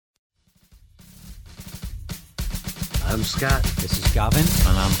I'm Scott. This is Gavin.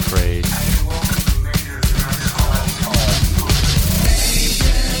 And I'm Craig.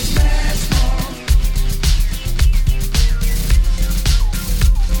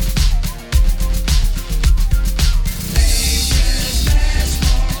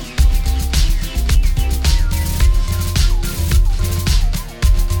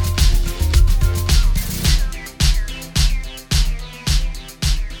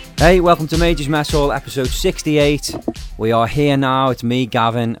 Hey, welcome to Major's Mess Hall, episode 68. We are here now. It's me,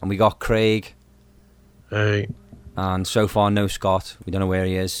 Gavin, and we got Craig. Hey. And so far, no Scott. We don't know where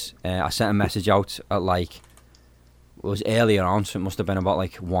he is. I sent a message out at it was earlier on, so it must have been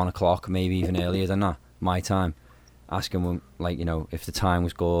about 1 o'clock, maybe even earlier than that, my time. Asking him, if the time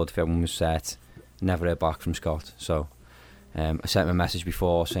was good, if everyone was set. Never heard back from Scott. So I sent him a message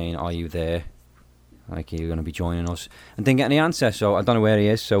before saying, are you there? You're going to be joining us, and didn't get any answer, so I don't know where he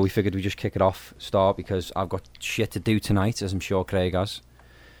is. So we figured we'd just kick it off, start, because I've got shit to do tonight, as I'm sure Craig has.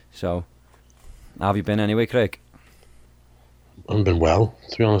 So, how have you been anyway, Craig? I haven't been well,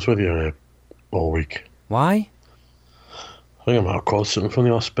 to be honest with you, all week. Why? I think I'm out cold sitting from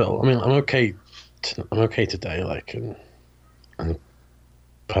the hospital. I mean, I'm okay. I'm okay today, and the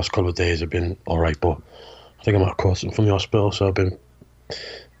past couple of days have been all right, but I think I'm out cold sitting from the hospital, so I've been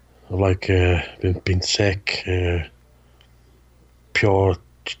been sick, pure,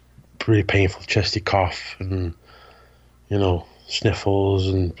 really painful chesty cough, and sniffles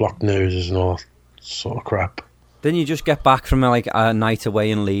and blocked noses and all sort of crap. Didn't you just get back from a night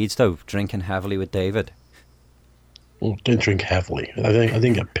away in Leeds though, drinking heavily with David? Well, didn't drink heavily. I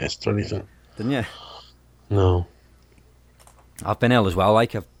didn't get pissed or anything. Didn't you? No. I've been ill as well. I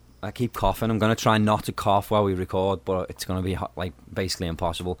keep coughing. I'm going to try not to cough while we record, but it's going to be basically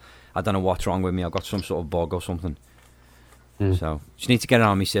impossible. I don't know what's wrong with me. I've got some sort of bug or something. So just need to get it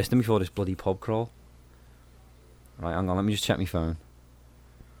on my system before this bloody pub crawl. Right, hang on. Let me just check my phone.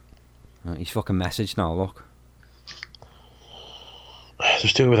 He's fucking messaged now. Look.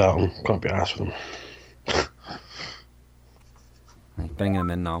 Just do it without him. Can't be arsed with him. He's bringing him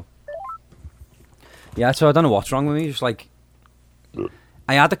in now. Yeah, so I don't know what's wrong with me. Just I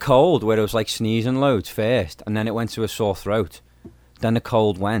had a cold where it was sneezing loads first, and then it went to a sore throat. Then the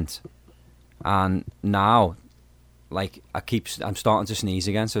cold went, and now, I'm starting to sneeze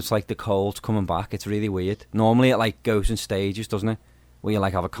again. So it's the cold's coming back. It's really weird. Normally it goes in stages, doesn't it? Where you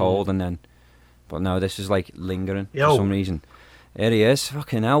have a cold and then, but no, this is lingering for some reason. There he is.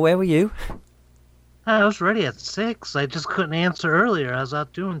 Fucking hell, where were you? I was ready at 6. I just couldn't answer earlier. I was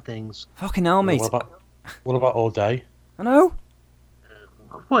out doing things. Fucking hell, mate. What about all day? I know.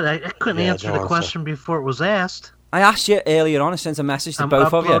 What? I couldn't answer the question before it was asked. I asked you earlier on. I sent a message to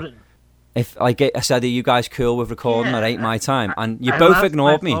both of you. If I said, are you guys cool with recording at 8 my time? And you both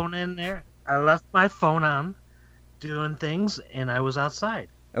ignored me. I left my phone in there. I left my phone on, doing things, and I was outside.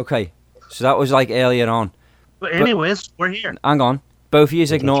 Okay, so that was earlier on. But anyways, we're here. Hang on. Both of you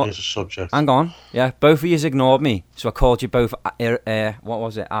ignored. Hang on. Yeah, both of you ignored me. So I called you both. What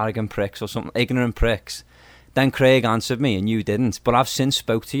was it? Arrogant pricks or something? Ignorant pricks. Then Craig answered me, and you didn't. But I've since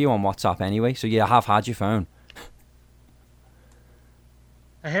spoke to you on WhatsApp anyway, so you have had your phone.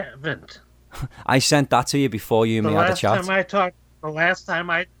 I haven't. I sent that to you before you and me had a chat. The last time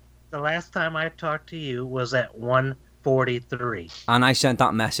I talked to you was at 1:43. And I sent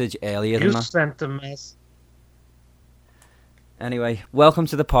that message earlier than that. You sent the message. Anyway, welcome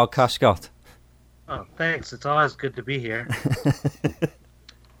to the podcast, Scott. Oh, thanks. It's always good to be here.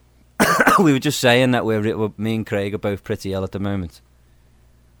 We were just saying that me and Craig are both pretty ill at the moment.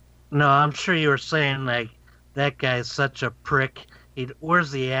 No, I'm sure you were saying that guy's such a prick.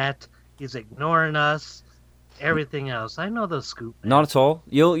 Where's he at? He's ignoring us. Everything else. I know the scoop. Man. Not at all.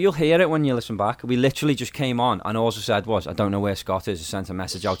 You'll hear it when you listen back. We literally just came on, and all I said was, I don't know where Scott is. I sent a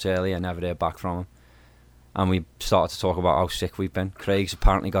message out earlier, never heard back from him. And we started to talk about how sick we've been. Craig's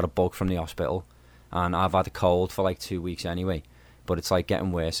apparently got a bug from the hospital, and I've had a cold for 2 weeks anyway. But it's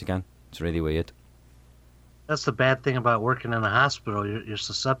getting worse again. It's really weird. That's the bad thing about working in a hospital. You're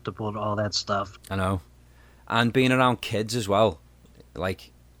susceptible to all that stuff. I know. And being around kids as well.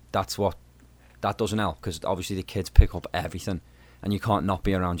 That doesn't help, because obviously the kids pick up everything, and you can't not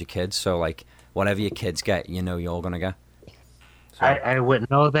be around your kids. So whatever your kids get, you're going to get. So. I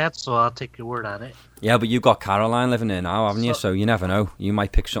wouldn't know that, so I'll take your word on it. Yeah, but you've got Caroline living there now, haven't you? So you never know. You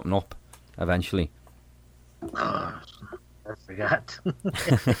might pick something up eventually. I forgot.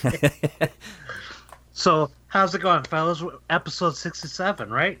 So, how's it going, fellas? Episode 67,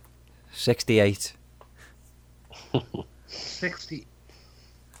 right? 68. 60.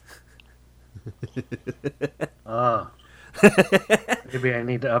 Oh. Maybe I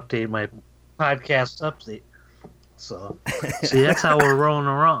need to update my podcast update. So, see, that's how we're rolling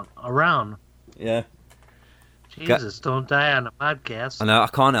around. Yeah. Jesus, don't die on a podcast. I know, I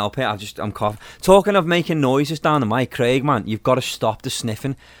can't help it. I'm coughing. Talking of making noises down the mic, Craig, man, you've got to stop the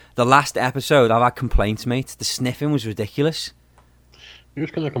sniffing. The last episode, I've had complaints, mate. The sniffing was ridiculous. Who's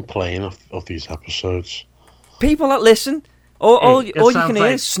going to complain of these episodes? People that listen, all you can hear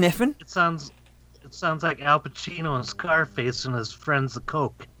like, is sniffing. It sounds like Al Pacino and Scarface and his friends the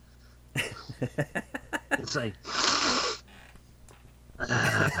Coke. It's like...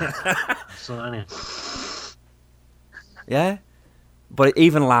 so anyway... Yeah, but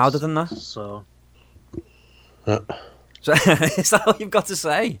even louder than that. So is that all you've got to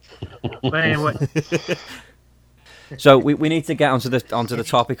say? But anyway, so we need to get onto the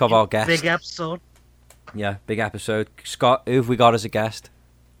topic of our guest. Big episode. Yeah, big episode. Scott, who have we got as a guest?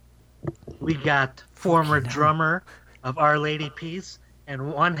 We got former drummer of Our Lady Peace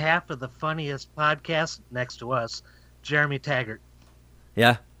and one half of the funniest podcast next to us, Jeremy Taggart.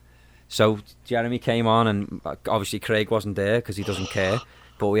 Yeah. So Jeremy came on, and obviously Craig wasn't there because he doesn't care.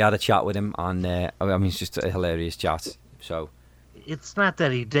 But we had a chat with him, and it's just a hilarious chat. So it's not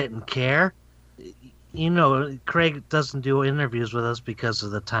that he didn't care. You know, Craig doesn't do interviews with us because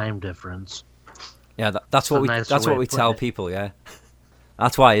of the time difference. Yeah, that's what we tell people. Yeah,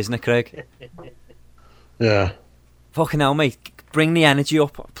 that's why, isn't it, Craig? Yeah. Fucking hell, mate! Bring the energy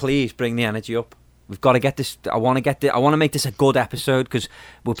up, please. Bring the energy up. We've got to get this. I want to make this a good episode because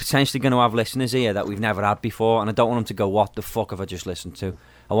we're potentially going to have listeners here that we've never had before, and I don't want them to go, "What the fuck have I just listened to?"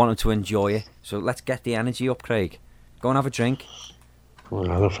 I want them to enjoy it. So let's get the energy up, Craig. Go and have a drink.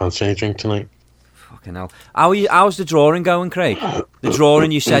 Well, I don't fancy any drink tonight. Fucking hell. How's the drawing going, Craig? The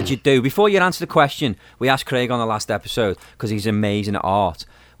drawing you said you'd do. Before you answer the question, we asked Craig on the last episode because he's amazing at art.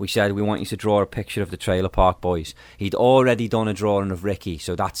 We said we want you to draw a picture of the Trailer Park Boys. He'd already done a drawing of Ricky,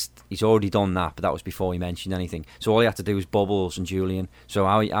 so he's already done that, but that was before he mentioned anything. So all he had to do was Bubbles and Julian. So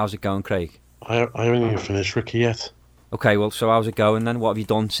how's it going, Craig? I haven't even finished Ricky yet. Okay, well, so how's it going then? What have you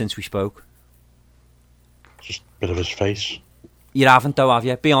done since we spoke? Just a bit of his face. You haven't though, have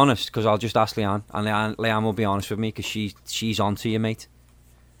you? Be honest, because I'll just ask Leanne, and Leanne will be honest with me because she's on to you, mate.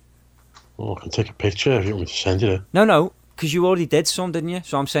 Well, I can take a picture if you want me to send you it. No, because you already did some, didn't you?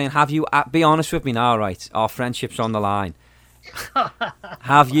 So I'm saying, have you? Be honest with me now, right? Our friendship's on the line.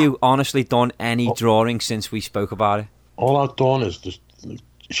 Have you honestly done any drawing since we spoke about it? All I've done is just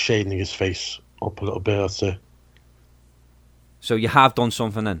shading his face up a little bit. That's it. So you have done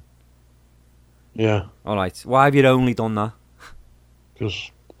something then? Yeah. All right. Why have you only done that?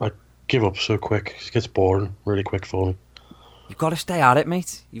 Because I give up so quick. It gets boring really quick for me. You've got to stay at it,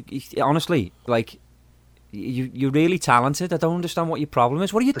 mate. You honestly, like, you're really talented. I don't understand what your problem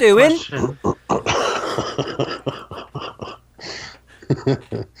is. What are you doing?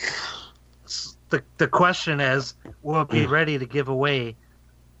 The question is, will it be ready to give away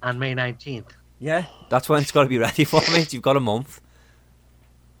on May 19th? Yeah, that's when it's got to be ready for, mate. You've got a month.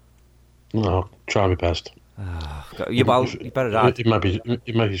 No, try my best. You better add.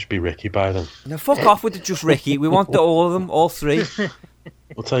 It might just be Ricky by then. No, fuck off with just Ricky. We want all of them, all three.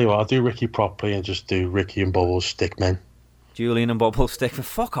 I'll tell you what, I'll do Ricky properly and just do Ricky and Bubbles stickmen. Julian and Bubbles stick for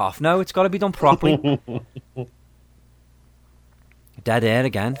fuck off. No, it's got to be done properly. Dead air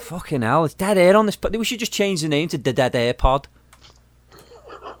again. Fucking hell, it's dead air on this. But we should just change the name to the Dead Air Pod.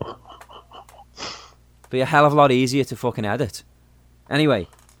 Be a hell of a lot easier to fucking edit. Anyway,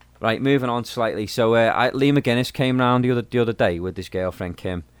 right, moving on slightly. So Lee McGuinness came round the other day with his girlfriend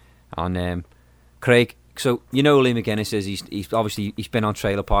Kim, and Craig. So you know who Lee McGuinness is. He's obviously been on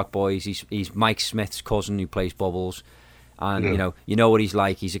Trailer Park Boys. He's Mike Smith's cousin who plays Bubbles, and you know what he's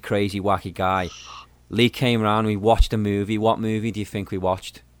like. He's a crazy wacky guy. Lee came round. We watched a movie. What movie do you think we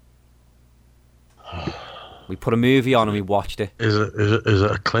watched? We put a movie on and we watched it. Is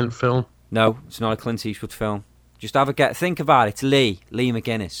it a Clint film? No, it's not a Clint Eastwood film. Just have a get. Think about it. It's Lee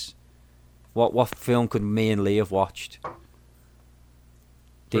McGuinness. What film could me and Lee have watched?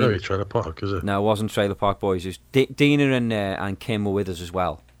 Really, Trailer Park, is it? No, it wasn't Trailer Park Boys. It was Dina and Kim were with us as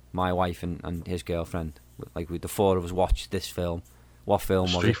well. My wife and his girlfriend. Like the four of us watched this film. What film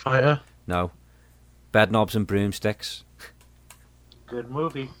was it? Street Fighter? No. Bedknobs and Broomsticks. Good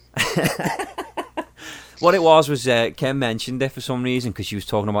movie. What it was Kim mentioned it for some reason because she was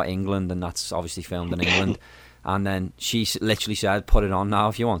talking about England, and that's obviously filmed in England. And then she literally said, "Put it on now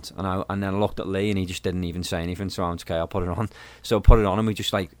if you want." And then I looked at Lee, and he just didn't even say anything. So I'm okay, I'll put it on. So I put it on, and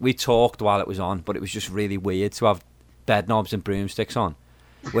we talked while it was on, but it was just really weird to have Bedknobs and Broomsticks on.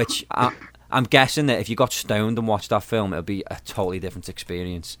 Which I'm guessing that if you got stoned and watched that film, it would be a totally different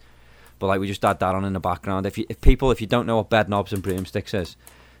experience. But like we just had that on in the background. If you don't know what Bedknobs and Broomsticks is,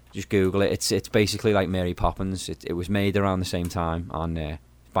 Just Google it. It's basically like Mary Poppins. It was made around the same time on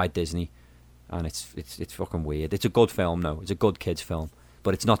by Disney, and it's fucking weird. It's a good film, though. It's a good kids film,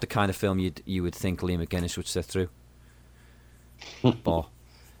 but it's not the kind of film you would think Lee McGuinness would sit through. But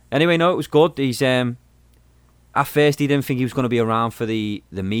anyway, no, it was good. He's at first he didn't think he was going to be around for the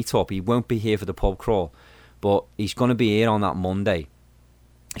meet-up. He won't be here for the pub crawl, but he's going to be here on that Monday.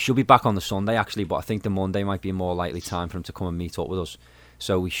 He should be back on the Sunday, actually, but I think the Monday might be a more likely time for him to come and meet up with us.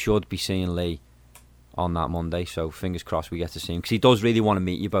 So we should be seeing Lee on that Monday. So fingers crossed we get to see him, because he does really want to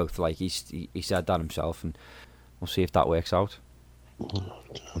meet you both. Like he said that himself, and we'll see if that works out.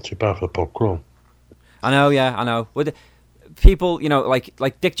 Not too bad for a pub crawl. I know, yeah, I know. With people,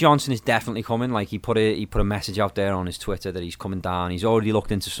 like Dick Johnson is definitely coming. Like he put a message out there on his Twitter that he's coming down. He's already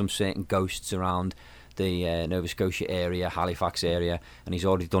looked into some certain ghosts around the Nova Scotia area, Halifax area, and he's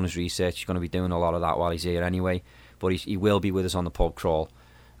already done his research. He's going to be doing a lot of that while he's here anyway. But he will be with us on the pub crawl,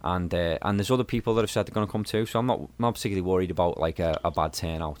 and there's other people that have said they're going to come too. So I'm not particularly worried about like a bad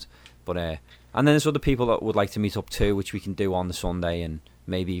turnout. But and then there's other people that would like to meet up too, which we can do on the Sunday and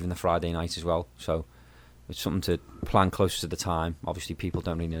maybe even the Friday night as well. So it's something to plan closer to the time. Obviously, people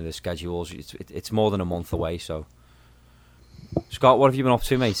don't really know their schedules. It's more than a month away. So, Scott, what have you been up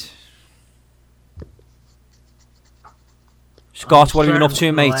to, mate? Scott, what have you been up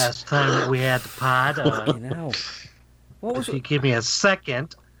to, mate? Last time that we had the pod, what was if it? you give me a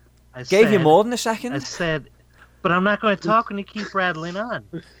second, Gave you more than a second? I said, but I'm not going to talk when you keep rattling on.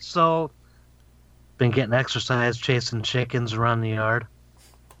 So, been getting exercise, chasing chickens around the yard.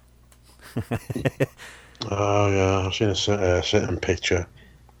 Oh yeah, I've seen a certain picture.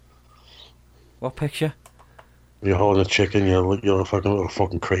 What picture? You're holding a chicken. You're a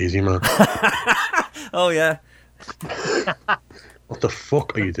fucking crazy man. Oh yeah. What the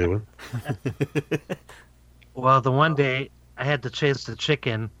fuck are you doing? Well, the one day I had to chase the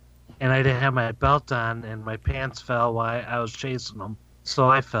chicken, and I didn't have my belt on, and my pants fell while I was chasing them, so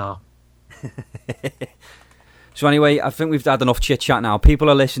I fell. So anyway, I think we've had enough chit chat now. People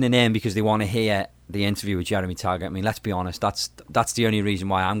are listening in because they want to hear the interview with Jeremy Taggart. I mean, let's be honest, that's the only reason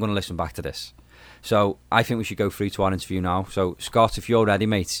why I'm going to listen back to this. So I think we should go through to our interview now. So Scott, if you're ready,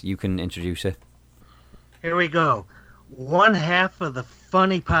 mate, you can introduce it. Here we go. One half of the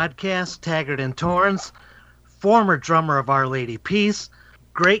funny podcast, Taggart and Torrance, former drummer of Our Lady Peace,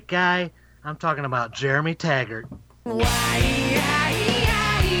 great guy. I'm talking about Jeremy Taggart.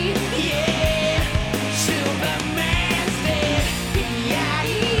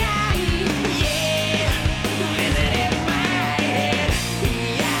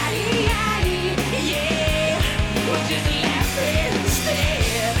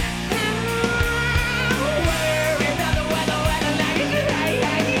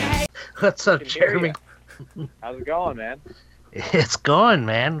 What's up, Jeremy? How's it going, man? It's going,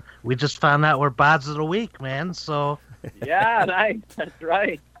 man. We just found out we're Bods of the Week, man. So Yeah, nice. That's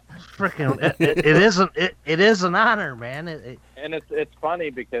right. freaking, it is an honor, man. And it's funny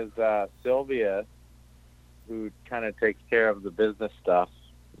because Sylvia, who kind of takes care of the business stuff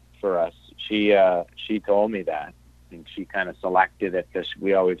for us, she told me that, and she kind of selected it because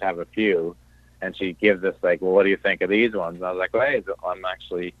we always have a few, and she gives us like, well, what do you think of these ones? And I was like, well, hey, I'm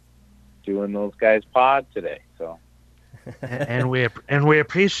actually doing those guys' pod today, so. and we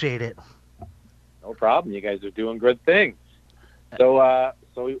appreciate it. No problem. You guys are doing good things.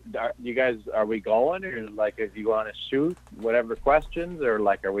 So you guys, are we going, or like, if you want to shoot whatever questions, or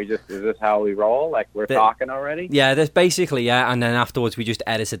like, is this how we roll? Like, we're talking already? Yeah, there's basically, yeah, and then afterwards we just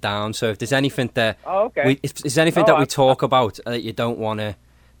edit it down. So if there's anything that, if there's anything that we talk about that you don't want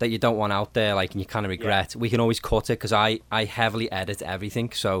out there, like, and you kind of regret, we can always cut it, because I heavily edit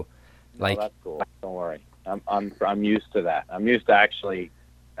everything. So, like, that's cool. Don't worry. I'm used to that. I'm used to actually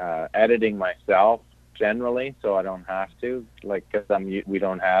editing myself generally, so I don't have to, like, because we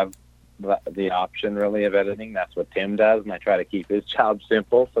don't have the option really of editing. That's what Tim does, and I try to keep his job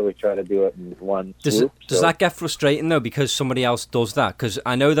simple, so we try to do it in one swoop. Does that get frustrating though, because somebody else does that? Because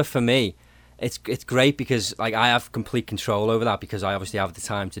I know that for me, it's great, because like I have complete control over that, because I obviously have the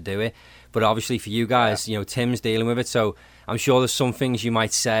time to do it. But obviously for you guys, you know, Tim's dealing with it, so I'm sure there's some things you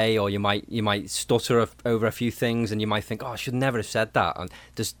might say, or you might stutter over a few things, and you might think, oh, I should never have said that. And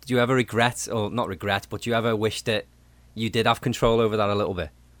do you ever regret, or not regret, but do you ever wish that you did have control over that a little bit?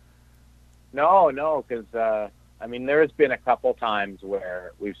 No, because I mean, there has been a couple times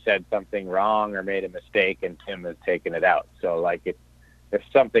where we've said something wrong or made a mistake, and Tim has taken it out. So like, if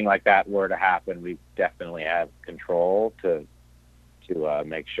something like that were to happen, we definitely have control to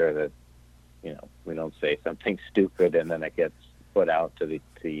make sure that, you know, we don't say something stupid and then it gets put out to the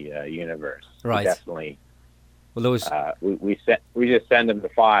universe. Right. We definitely Well, there was. We just send him the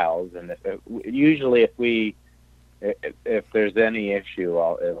files, and usually if there's any issue,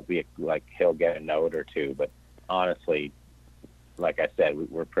 it'll be like he'll get a note or two. But honestly, like I said,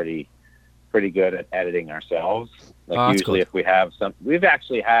 we're pretty good at editing ourselves. Like usually, good. if we have we've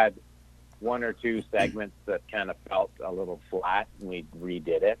actually had one or two segments that kind of felt a little flat, and we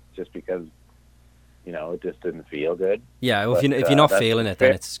redid it just because it just didn't feel good. Yeah, well, if you're not feeling it,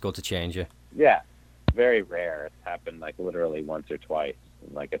 then it's good to change it. Yeah, very rare. It's happened like literally once or twice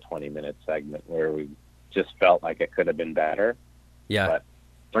in like a 20-minute segment where we just felt like it could have been better. Yeah, but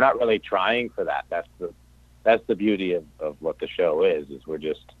we're not really trying for that. That's the beauty of what the show is we're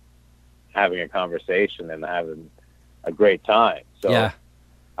just having a conversation and having a great time. So yeah.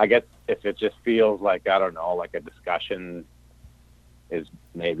 I guess if it just feels like, I don't know, like a discussion is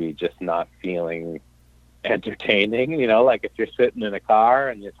maybe just not feeling entertaining, like if you're sitting in a car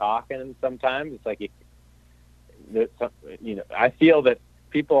and you're talking, sometimes it's like I feel that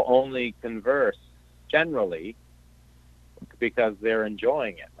people only converse generally because they're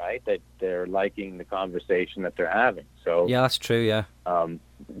enjoying it, right? That they're liking the conversation that they're having. So yeah, that's true. Yeah,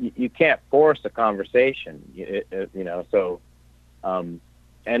 you can't force a conversation, So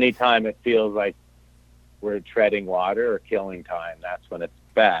anytime it feels like we're treading water or killing time, that's when it's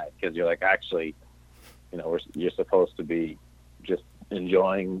bad, because you're like, actually, you're supposed to be just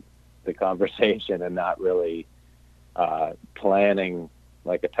enjoying the conversation and not really planning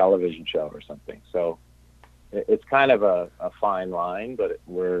like a television show or something. So it's kind of a fine line, but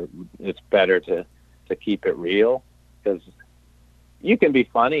it's better to keep it real, because you can be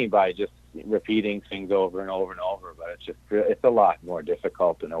funny by just repeating things over and over and over, but it's a lot more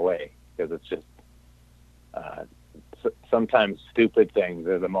difficult in a way, because it's just sometimes stupid things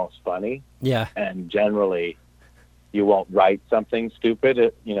are the most funny. Yeah. And generally you won't write something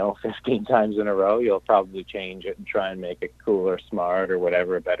stupid 15 times in a row. You'll probably change it and try and make it cool or smart or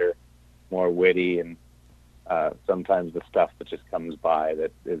whatever, better, more witty. And sometimes the stuff that just comes by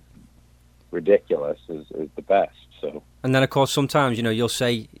that is ridiculous is the best. So, and then of course sometimes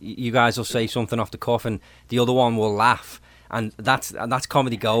you guys will say something off the cuff and the other one will laugh, and that's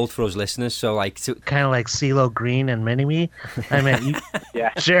comedy gold for us listeners. So kind of like CeeLo Green and Mini-Me. I mean,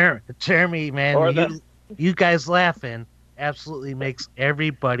 yeah, Jeremy, man, you guys laughing absolutely makes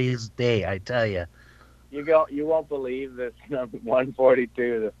everybody's day. I tell you. You won't believe this.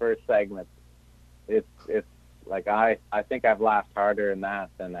 142, the first segment. It's like I think I've laughed harder in that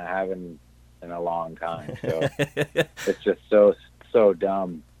than I have in a long time. So it's just so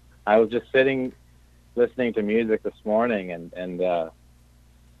dumb. I was just sitting listening to music this morning, and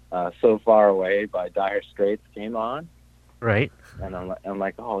So Far Away by Dire Straits came on. Right. And I'm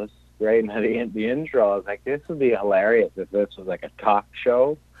like, oh, this is great. And the intro, I was like, this would be hilarious if this was like a talk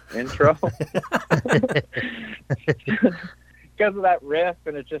show intro. Because of that riff,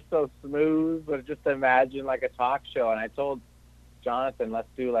 and it's just so smooth, but just imagine like a talk show. And I told Jonathan, let's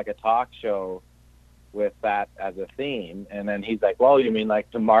do like a talk show with that as a theme. And then he's like, well, you mean like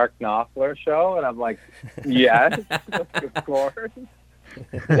the Mark Knopfler show? And I'm like, yes, of course.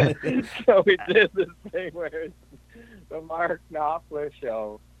 So we did this thing where it's the Mark Knopfler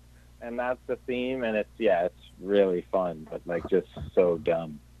show, and that's the theme. And it's really fun, but like just so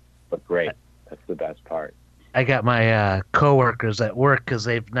dumb, but great. That's the best part. I got my coworkers at work, because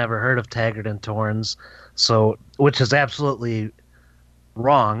they've never heard of Taggart and Torrens, which is absolutely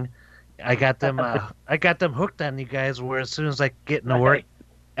wrong. I got them hooked on you guys, where as soon as I get into work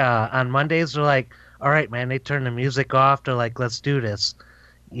on Mondays, they're like, all right, man, they turn the music off. They're like, let's do this.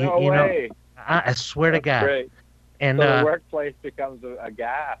 No way. I swear to God. Great. And so the workplace becomes a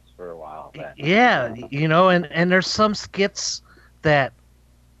gas for a while. Then. Yeah, and there's some skits that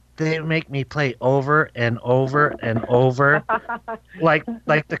they make me play over and over and over, like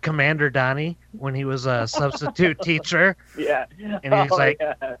the Commander Donnie when he was a substitute teacher. Yeah. And he's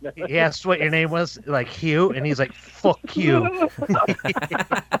he asked what your name was, like Hugh, and he's like, fuck you.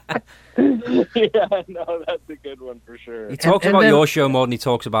 Yeah, no, that's a good one for sure. He talks about your show more than he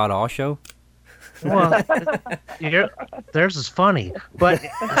talks about our show. Well, theirs is funny, but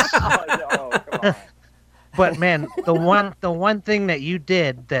come on. But man, the one thing that you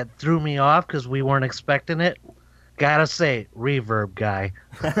did that threw me off, because we weren't expecting it, gotta say, reverb guy.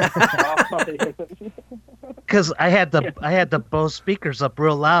 Because I had the Bose speakers up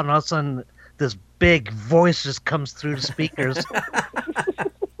real loud, and all of a sudden this big voice just comes through the speakers.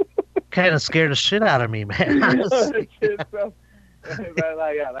 Kind of scared the shit out of me, man. That's the.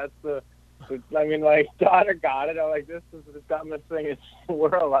 I mean, like, daughter got it. I'm like, this is the dumbest thing in the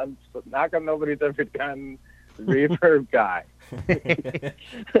world. How come nobody's ever done reverb guy.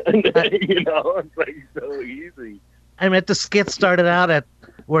 You know, it's like so easy. I mean, the skit started out at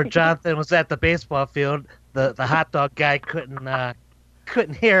where Jonathan was at the baseball field. The hot dog guy couldn't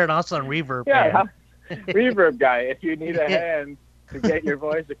hear, and also on reverb. Yeah, reverb guy. If you need a hand to get your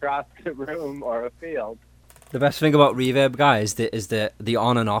voice across the room or a field. The best thing about reverb guy is the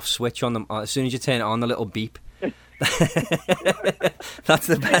on and off switch on them. As soon as you turn it on, the little beep. That's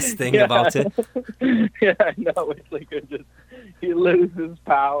the best thing about it. Yeah, I know. It's like he loses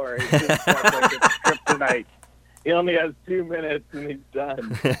power. It's just like it's kryptonite. He only has 2 minutes and he's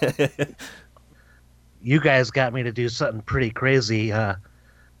done. You guys got me to do something pretty crazy.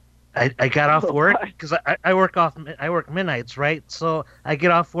 I got off work because I work midnights, right? So I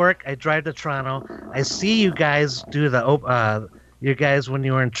get off work, I drive to Toronto. I see you guys do you guys when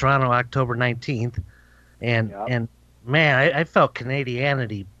you were in Toronto, October 19th, and man, I felt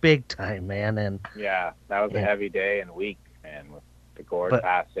Canadianity big time, man. And yeah, that was a heavy day and week, man, with the Gord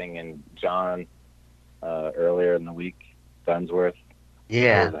passing and John earlier in the week, Dunsworth.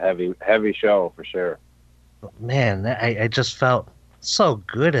 Yeah, it was a heavy show for sure. Man, I just felt so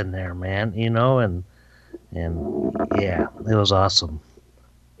good in there, man. You know, and yeah, it was awesome.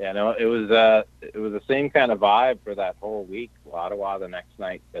 Yeah, no, it was the same kind of vibe for that whole week. Ottawa the next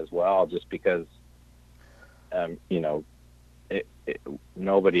night as well, just because, you know,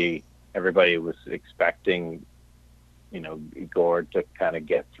 everybody was expecting, you know, Gord to kind of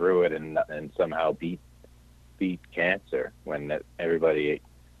get through it and somehow beat cancer when everybody.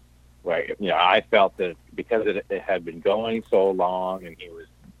 Right, you know, I felt that because it had been going so long and he was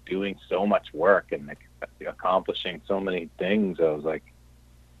doing so much work and accomplishing so many things, I was like,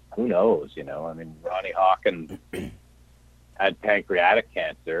 who knows, you know? I mean, Ronnie Hawkins had pancreatic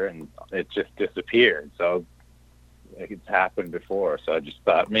cancer and it just disappeared. So it's happened before. So I just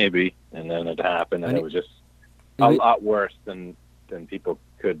thought maybe, and then it happened, and it was just a lot worse than people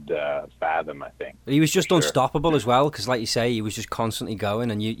could fathom, I think. He was just unstoppable as well, because like you say, he was just constantly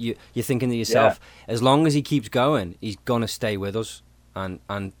going, and you're thinking to yourself, as long as he keeps going, he's gonna stay with us, and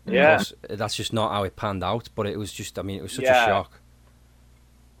of course, that's just not how it panned out. But it was just, I mean, it was such a shock.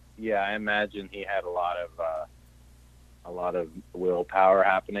 Yeah, I imagine he had a lot of willpower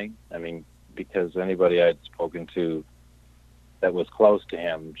happening. I mean, because anybody I'd spoken to that was close to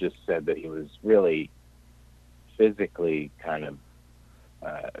him just said that he was really physically kind of.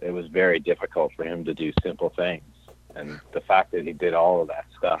 It was very difficult for him to do simple things, and the fact that he did all of that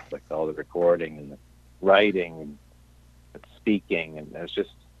stuff, like all the recording and the writing and speaking, and it's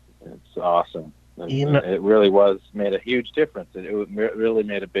awesome. And it really made a huge difference. It really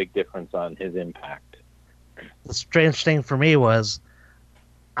made a big difference on his impact. The strange thing for me was,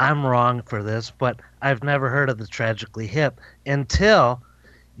 I'm wrong for this, but I've never heard of the Tragically Hip until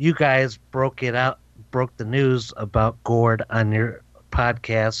you guys broke the news about Gord on your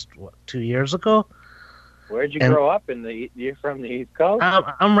podcast 2 years ago. Where'd you grow up? You're from the East Coast?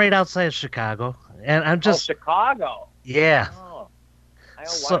 I'm right outside of Chicago, and I'm just Chicago. Yeah. Oh.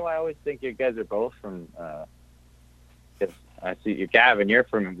 Why do I always think you guys are both from? I see you, Gavin. You're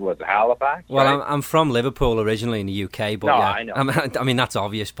from Halifax? Well, right? I'm from Liverpool originally in the UK, but I know. I mean that's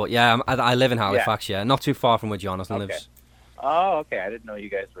obvious, but yeah, I live in Halifax. Yeah, not too far from where Jonathan lives. Oh, okay. I didn't know you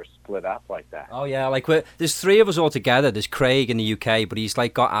guys were split up like that. Oh, yeah. Like, there's three of us all together. There's Craig in the UK, but he's,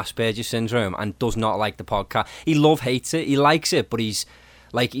 like, got Asperger's syndrome and does not like the podcast. He hates it. He likes it, but he's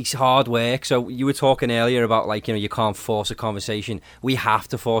hard work. So you were talking earlier about, like, you know, you can't force a conversation. We have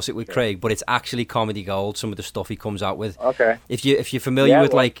to force it with Craig, but it's actually comedy gold, some of the stuff he comes out with. Okay. If you're familiar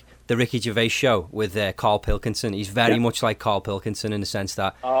with, like, the Ricky Gervais show with Carl Pilkington, he's very much like Carl Pilkington in the sense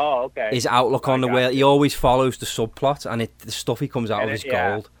that his outlook on the world, he always follows the subplot, and the stuff he comes out with is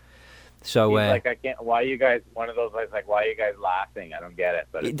gold. So he's like, I can't. Why you guys? One of those like, why are you guys laughing? I don't get it.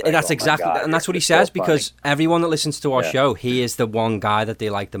 But that's exactly, and that's what he says, because everyone that listens to our show, he is the one guy that they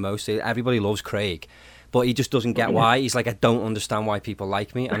like the most. Everybody loves Craig, but he just doesn't get why. He's like, I don't understand why people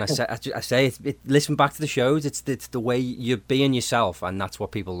like me. And I say, listen back to the shows. It's the way you're being yourself, and that's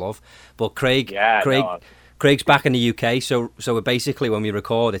what people love. But Craig's back in the UK, so we're basically, when we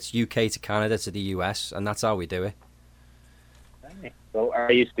record, it's UK to Canada to the US, and that's how we do it. So,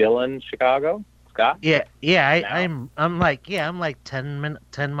 are you still in Chicago, Scott? Yeah. I'm like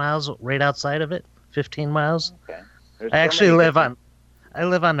 10 miles right outside of it, 15 miles. Okay. I actually live on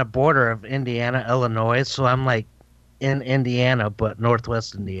the border of Indiana, Illinois, so I'm like in Indiana, but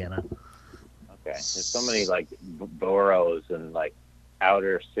northwest Indiana. Okay. There's so many like boroughs and like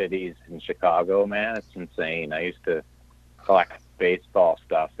outer cities in Chicago, man. It's insane. I used to collect baseball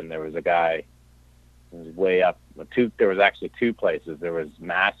stuff, and there was a guy who was way up. There was actually two places. There was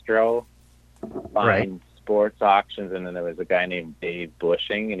Mastro, fine sports auctions, and then there was a guy named Dave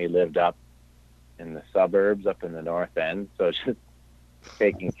Bushing, and he lived up in the suburbs, up in the North End. So it's just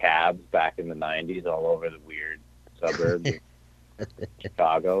taking cabs back in the 90s all over the weird suburbs of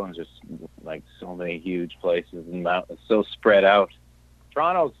Chicago, and just like so many huge places and mountains, so spread out.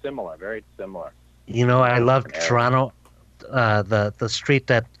 Toronto's similar, very similar. You know, I love Different area. Toronto. The street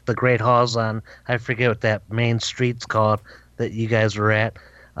that the Great Hall's on, I forget what that main street's called that you guys were at.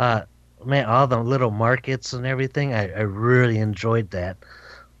 Man, all the little markets and everything, I really enjoyed that.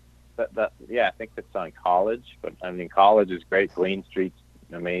 Yeah, I think it's on College, but I mean, College is great. Queen Street's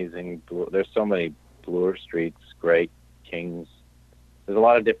amazing. There's so many Bloor Streets, great. Kings. There's a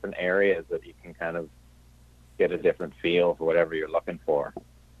lot of different areas that you can kind of get a different feel for whatever you're looking for.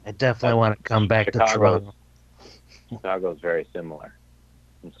 I definitely want to come back to Toronto. Chicago's very similar.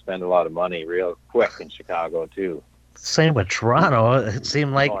 You spend a lot of money real quick in Chicago too. Same with Toronto. It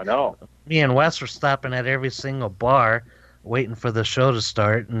seemed like Oh, I know. me and Wes were stopping at every single bar, waiting for the show to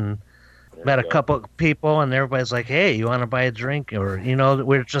start, and met a couple of people, and everybody's like, "Hey, you want to buy a drink?" Or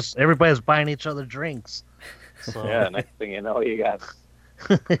everybody's buying each other drinks. So, Yeah, next thing you know, you got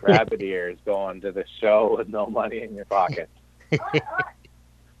rabbit ears going to the show with no money in your pocket.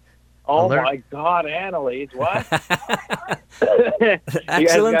 Oh Alert. My God, Annalise! What? You guys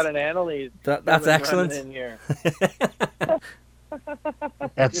Excellent. got an Annalise. That's coming excellent. running in here.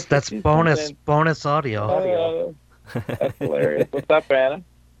 that's bonus audio. That's hilarious. What's up, Anna?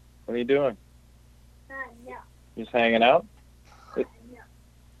 What are you doing? Just hanging out?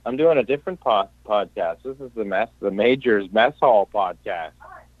 I'm doing a different podcast. This is the Majors Mess Hall podcast.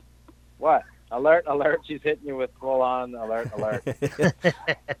 What? Alert, alert. She's hitting you with full on alert, alert.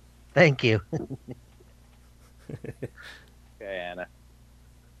 Thank you. Okay, Anna.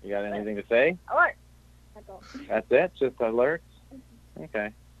 You got anything to say? Alert. That's it? Just alerts?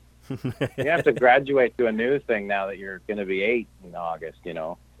 Okay. You have to graduate to a new thing now that you're going to be 8 in August, you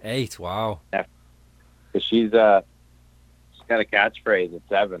know. 8, wow. Because she's got a catchphrase at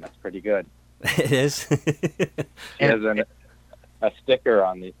 7. That's pretty good. It is. She has a sticker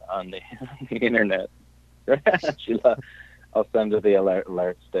on the internet. I'll send her the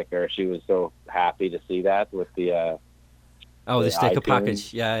alert sticker. She was so happy to see that with the Oh, the sticker iTunes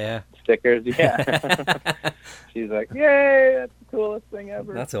package. Yeah. stickers. Yeah. She's like, "Yay, that's the coolest thing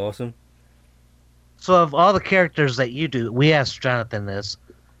ever." That's awesome. So, of all the characters that you do, we asked Jonathan this.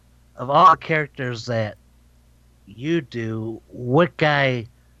 Of all the characters that you do, what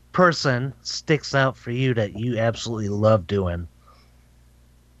person sticks out for you that you absolutely love doing?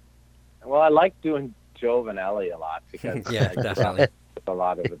 Well, I like doing Joe Vanelli a lot because Yeah, I definitely. a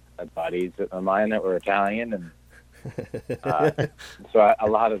lot of buddies of mine that were Italian, and so a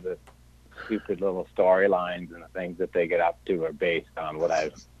lot of the stupid little storylines and the things that they get up to are based on what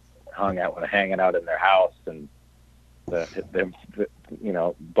I've hanging out in their house, and the you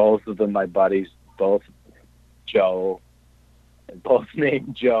know, both of them, my buddies, both Joe, and both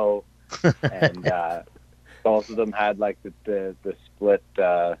named Joe, and both of them had like the split.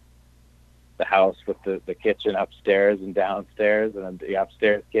 The house with the kitchen upstairs and downstairs, and the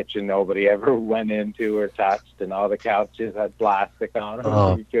upstairs kitchen nobody ever went into or touched, and all the couches had plastic on them.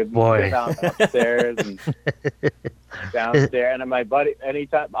 Oh, So you couldn't boy. sit down upstairs and downstairs. And my buddy,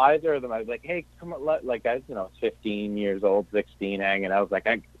 anytime either of them, I was like, "Hey, come on!" Like I was 15 years old, 16, hanging. I was like,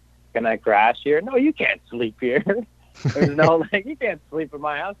 "Can I crash here?" "No, you can't sleep here." There's no, like, "You can't sleep in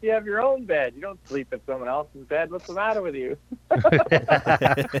my house. You have your own bed. You don't sleep in someone else's bed. What's the matter with you?"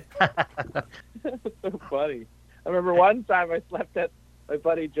 It's so funny. I remember one time I slept at my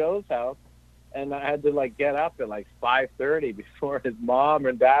buddy Joe's house, and I had to like get up at like 5:30 before his mom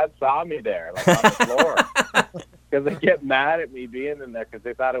and dad saw me there, like on the floor, because they get mad at me being in there because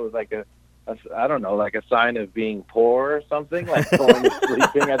they thought it was like I don't know, like a sign of being poor or something, like going and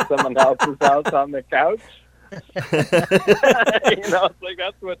sleeping at someone else's house on the couch. It's like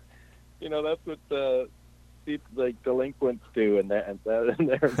that's what people, like delinquents do, and they're going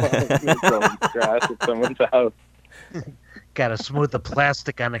to crash at someone's house. Gotta smooth the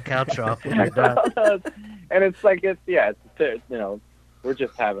plastic on the couch off when you're done. And it's like we're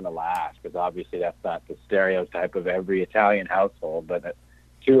just having a laugh because obviously that's not the stereotype of every Italian household, but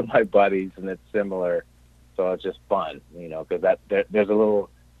two of my buddies, and it's similar, so it's just fun, because there's a little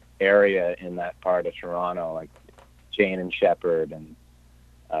area in that part of Toronto, like Jane and Shepherd, and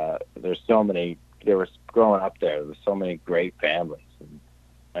there's so many. There was growing up there was so many great families. And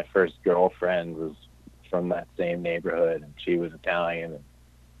my first girlfriend was from that same neighborhood, and she was Italian, and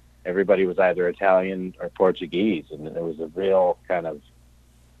everybody was either Italian or Portuguese, and there was a real kind of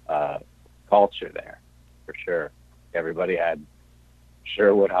culture there, for sure. Everybody had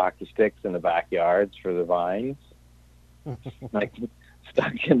Sherwood hockey sticks in the backyards for the vines, like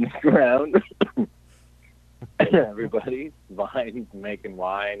stuck in the ground. Everybody vines, making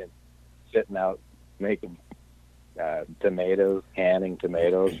wine and sitting out making tomatoes, canning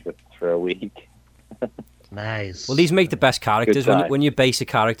tomatoes for a week. Nice. Well, these make the best characters Good time. when you base a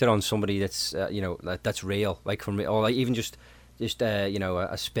character on somebody that's that's real, like from or like even just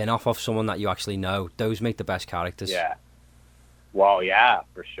a spin-off of someone that you actually know. Those make the best characters. Yeah. Well, yeah,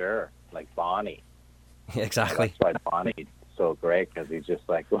 for sure. Like Bonnie. Exactly. That's why Bonnie's so great, because he's just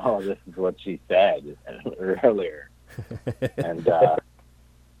like, well, this is what she said earlier. And those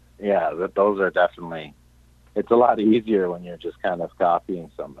are definitely. It's a lot easier when you're just kind of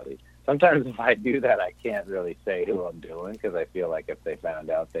copying somebody. Sometimes if I do that, I can't really say who I'm doing, because I feel like if they found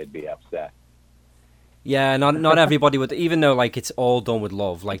out, they'd be upset. Yeah, not everybody would. Even though like it's all done with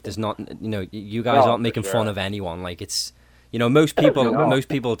love, like there's not, you guys aren't making fun of anyone. Like it's, most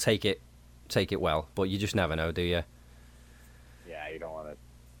people take it well, but you just never know, do you? Yeah, you don't want to.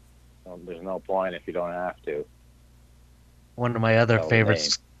 There's no point if you don't have to. One of my other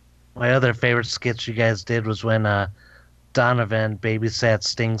favorite skits you guys did was when Donovan babysat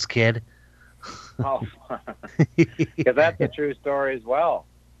Sting's kid. Oh, because that's a true story as well.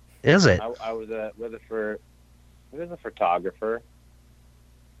 Is it? I was with a photographer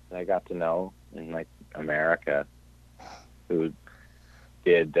that I got to know in like America, who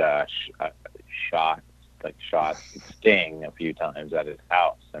did shot Sting a few times at his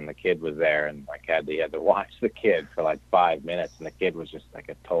house, and the kid was there, and like he had to watch the kid for like 5 minutes, and the kid was just like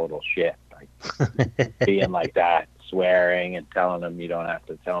a total shit, like being like that, swearing and telling him, you don't have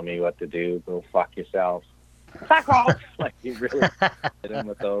to tell me what to do, go fuck yourself. Fuck off! Like he really hit him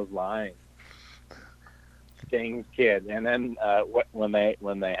with those lines. Sting's kid, and then when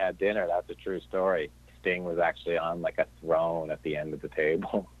they had dinner, that's a true story. Sting was actually on like a throne at the end of the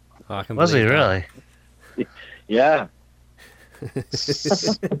table. Oh, I can Was he believe that. really? Yeah.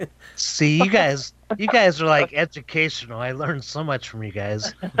 See, you guys are like educational. I learned so much from you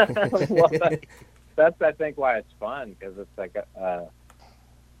guys. Well, that's I think why it's fun, because it's like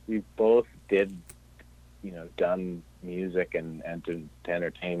we both did, done music and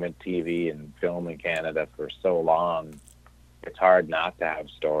entertainment, TV and film in Canada for so long. It's hard not to have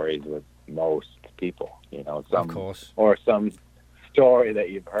stories with most people, Of course. or some story that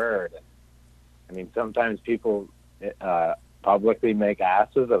you've heard. I mean, sometimes people publicly make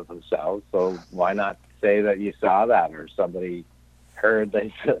asses of themselves, so why not say that you saw that, or somebody heard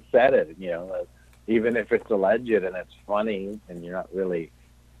they said it, even if it's alleged and it's funny and you're not really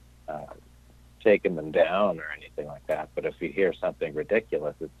taking them down or anything like that. But if you hear something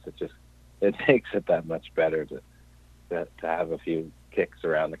ridiculous, it makes it that much better to have a few kicks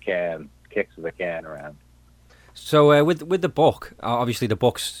of the can around. So with the book, obviously the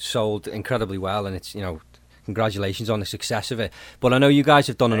book's sold incredibly well, and it's congratulations on the success of it. But I know you guys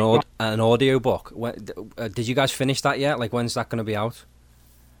have done an audio book. Did you guys finish that yet? Like, when's that going to be out?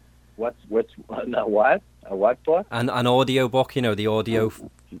 What? A what book? An audio book. The audio.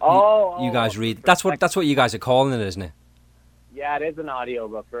 You guys read. That's what you guys are calling it, isn't it? Yeah, it is an audio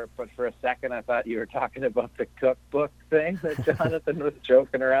book. But for a second, I thought you were talking about the cookbook thing that Jonathan was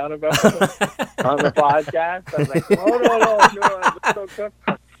joking around about on the podcast. I was like, no, it's no cookbook.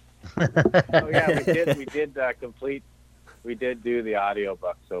 Oh yeah, we did do the audio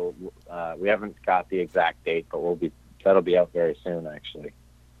book. So we haven't got the exact date, but that'll be out very soon, actually,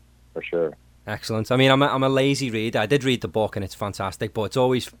 for sure. Excellent. I mean, I'm a lazy reader. I did read the book, and it's fantastic. But it's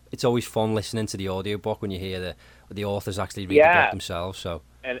always fun listening to the audio book when you hear the authors actually read the book themselves. So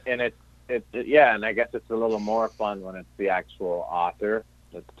and and I guess it's a little more fun when it's the actual author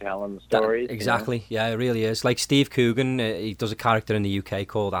that's telling the stories. Exactly. Yeah, it really is. Like Steve Coogan, he does a character in the UK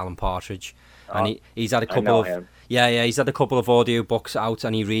called Alan Partridge, and he's had a couple of him. he's had a couple of audio books out,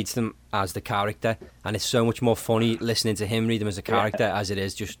 and he reads them as the character, and it's so much more funny listening to him read them as a character as it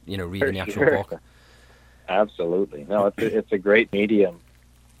is just reading the actual book. Absolutely. No, it's a great medium,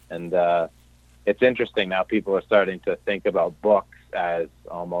 and it's interesting now. People are starting to think about books as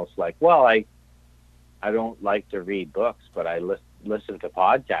almost like, well, I don't like to read books, but I listen to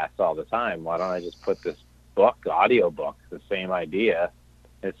podcasts all the time. Why don't I just put this audio book, the same idea?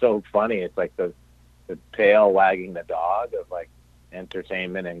 It's so funny. It's like the tail wagging the dog of like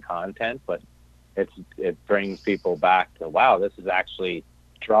entertainment and content, but it brings people back to, wow, this is actually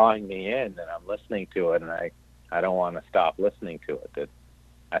drawing me in, and I'm listening to it, and I don't want to stop listening to it.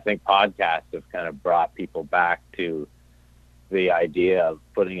 I think podcasts have kind of brought people back to the idea of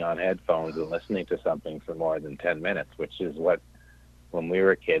putting on headphones and listening to something for more than 10 minutes, which is what, when we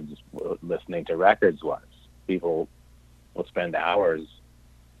were kids, listening to records was. People will spend hours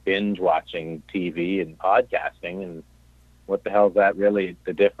binge watching TV and podcasting, and what the hell's that really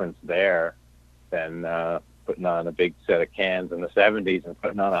the difference there than putting on a big set of cans in the 70s and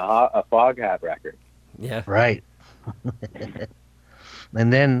putting on a Foghat record. Yeah. Right.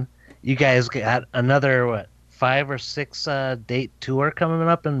 And then you guys got another 5 or 6 date tour coming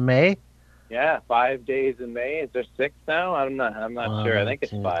up in May. Yeah, 5 days in May. Is there 6 now? I'm not sure. I think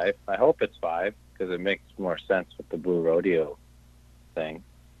it's 5. I hope it's 5 because it makes more sense with the Blue Rodeo thing.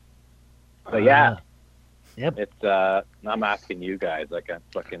 But yeah, yep. It's I'm asking you guys like I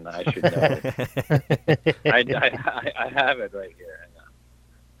should know. I have it right here.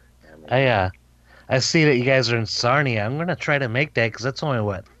 I see that you guys are in Sarnia. I'm gonna try to make that because that's only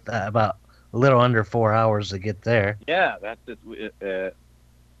about a little under 4 hours to get there. Yeah, that's it.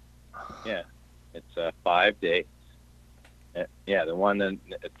 Yeah, it's 5 days. Yeah, the one in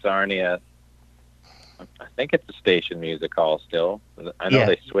Sarnia. I think it's the Station Music Hall still. I know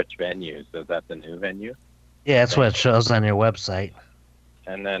they switch venues. Is that the new venue? Yeah, that's what it shows on your website.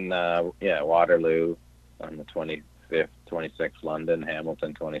 And then Waterloo on the 25th, 26th, London,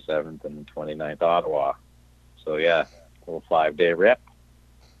 Hamilton 27th, and 29th, Ottawa. So yeah, little 5-day rip.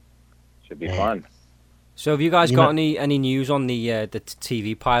 Should be fun. So have you guys got any news on the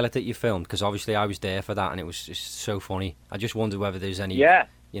TV pilot that you filmed? Because obviously I was there for that, and it was just so funny. I just wondered whether there's any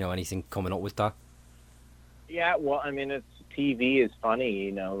anything coming up with that. Yeah, well, I mean, TV is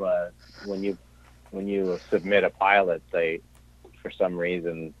funny, when you submit a pilot, they, for some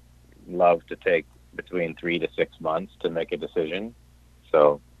reason, love to take between 3 to 6 months to make a decision.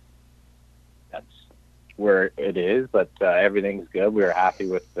 So that's where it is, but everything's good. We were happy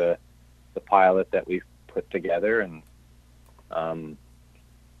with the pilot that we've put together, and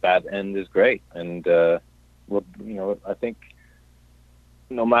that end is great. And I think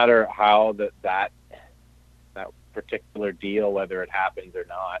no matter how that particular deal, whether it happens or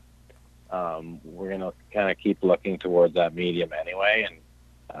not, we're going to kind of keep looking towards that medium anyway, and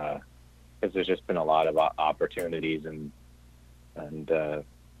because there's just been a lot of opportunities and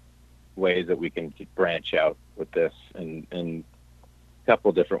ways that we can branch out with this in a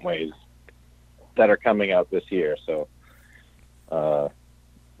couple different ways that are coming out this year. So I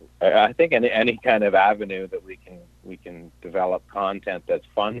think any kind of avenue that we can develop content that's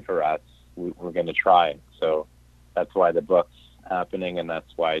fun for us, we're going to try. So that's why the book's happening, and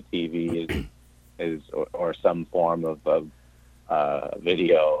that's why TV is or some form of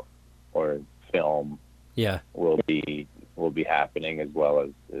video or film will be happening, as well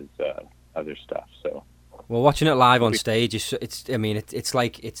as other stuff. So well, watching it live on stage it's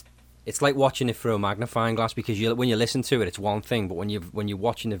like watching it through a magnifying glass, because when you listen to it, it's one thing, but when you're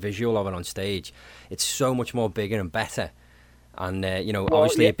watching the visual of it on stage, it's so much more bigger and better. And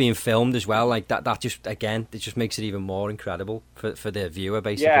obviously it being filmed as well, like that just, again, it just makes it even more incredible for the viewer,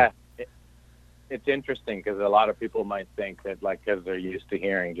 basically. Yeah, it's interesting because a lot of people might think that, like, because they're used to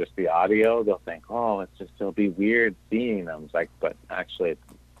hearing just the audio, they'll think, oh, it'll be weird seeing them. It's like, but actually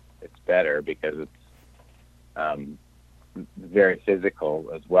it's better because it's very physical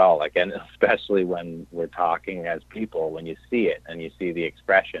as well. Like, and especially when we're talking as people, when you see it and you see the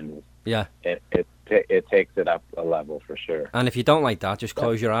expressions, it takes it up a level for sure. And if you don't like that, just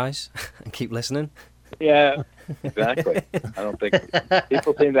close your eyes and keep listening. Yeah, exactly. I don't think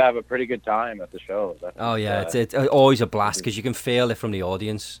people seem to have a pretty good time at the show. It's always a blast because you can feel it from the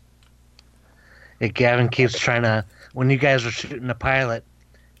audience. Gavin keeps trying to, when you guys are shooting the pilot,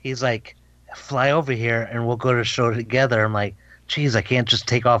 he's like, fly over here and we'll go to the show together. I'm like, geez, I can't just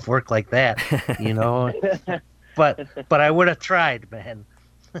take off work like that, but I would have tried, man.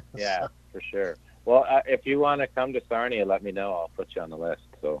 Yeah, for sure. Well, if you want to come to Sarnia, let me know. I'll put you on the list.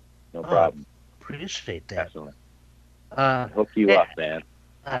 So no problem. Appreciate that. Excellent. Hook you up, man.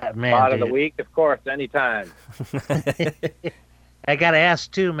 Spot of the week, of course, anytime. I gotta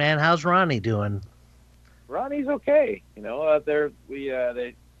ask too, man. How's Ronnie doing? Ronnie's okay.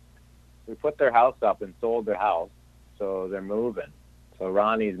 We put their house up and sold their house, so they're moving. So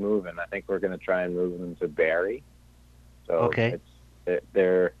Ronnie's moving. I think we're going to try and move them to Barrie. So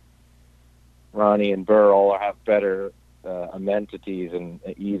they're Ronnie and Burl have better amenities and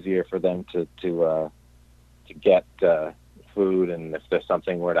easier for them to get food, and if there's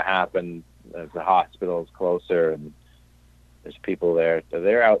something were to happen, the hospital is closer and there's people there. So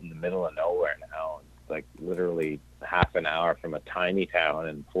they're out in the middle of nowhere now. It's like literally half an hour from a tiny town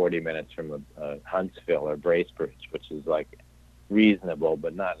and 40 minutes from a Huntsville or Bracebridge, which is like reasonable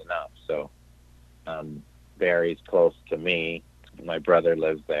but not enough. So Barrie's close to me. My brother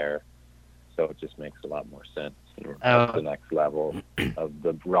lives there, so it just makes a lot more sense. That's the next level of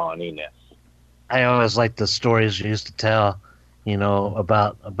the Ronnie-ness. I always liked the stories you used to tell,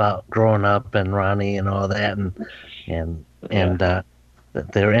 about growing up and Ronnie and all that, and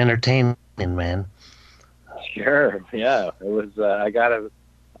they're entertaining, man. Sure, yeah. It was. I gotta,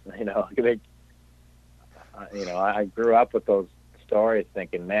 I grew up with those stories,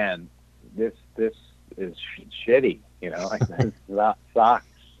 thinking, man, this is shitty. Like this sucks.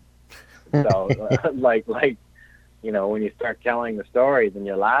 So, like, when you start telling the stories and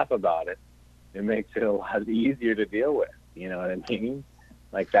you laugh about it, it makes it a lot easier to deal with. You know what I mean?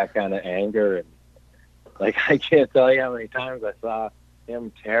 Like that kind of anger, and like I can't tell you how many times I saw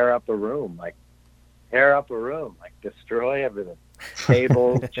him tear up a room, like destroy everything,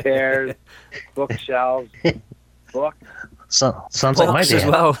 tables, chairs, bookshelves, books. Sounds like my dad as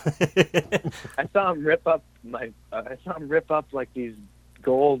well. I saw him rip up like these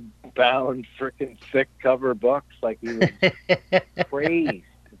gold-bound, freaking thick cover books, like he was crazed.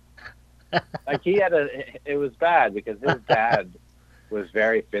 Like it was bad because his dad was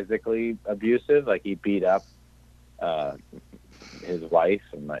very physically abusive. Like he beat up his wife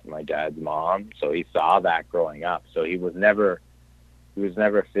and my dad's mom. So he saw that growing up. So he was never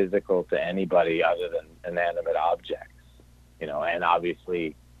physical to anybody other than inanimate objects, and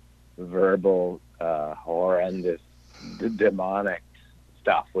obviously verbal, horrendous, demonic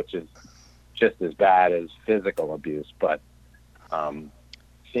stuff, which is just as bad as physical abuse. But,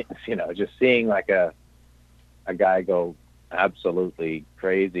 just seeing like a guy go absolutely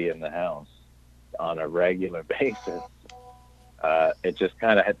crazy in the house on a regular basis, it just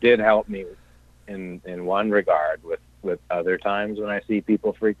kind of did help me in one regard with other times when I see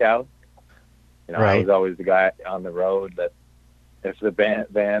people freak out. Right. I was always the guy on the road that if the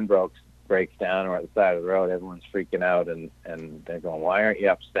van breaks down or at the side of the road, everyone's freaking out and they're going, "Why aren't you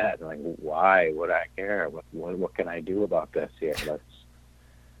upset?" I'm like, "Why would I care? What can I do about this here? Let's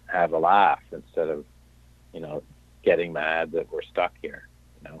have a laugh instead of, getting mad that we're stuck here."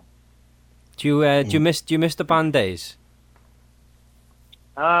 Do you miss the band days?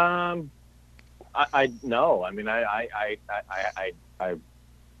 I no. I mean, I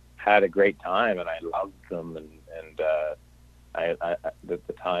had a great time and I loved them, and the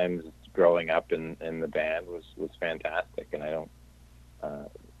times growing up in the band was fantastic, and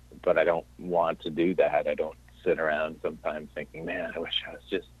but I don't want to do that. I don't sit around sometimes thinking, man, I wish I was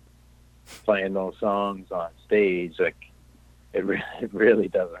just playing those songs on stage. Like it really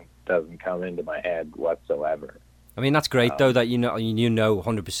doesn't come into my head whatsoever. I mean, that's great though that you know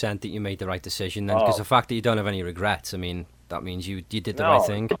 100% that you made the right decision then, because the fact that you don't have any regrets, I mean, that means you did the right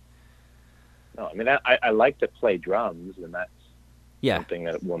thing. No, I mean, I like to play drums, and that's something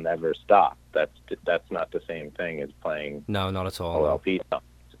that will never stop. That's not the same thing as playing. No, not at all. OLP songs,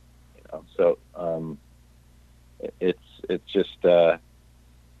 So it's just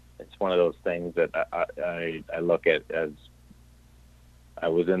it's one of those things that I look at as I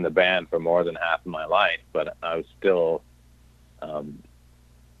was in the band for more than half of my life, but I was still.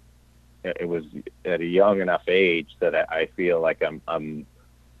 It was at a young enough age that I feel like I'm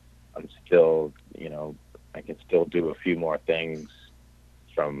still, I can still do a few more things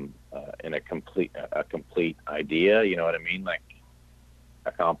from in a complete idea. You know what I mean? Like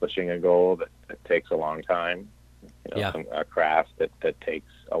accomplishing a goal that takes a long time. A craft that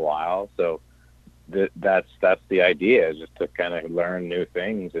takes a while. So that's the idea, is just to kind of learn new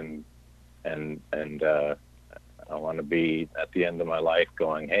things and I want to be at the end of my life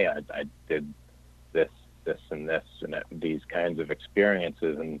going, hey, I did this and this and these kinds of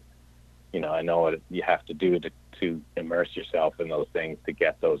experiences, and I know what you have to do to immerse yourself in those things to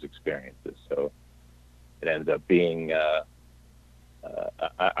get those experiences. So it ends up being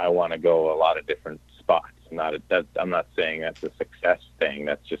I want to go a lot of different spots. I'm not saying that's a success thing.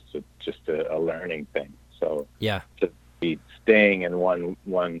 That's just a learning thing. So to be staying in one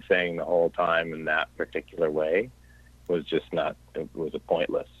thing the whole time in that particular way was just not. It was a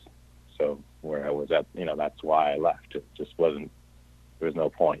pointless. So where I was at, that's why I left. It just wasn't. There was no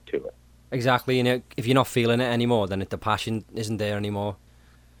point to it. Exactly. If you're not feeling it anymore, then the passion isn't there anymore.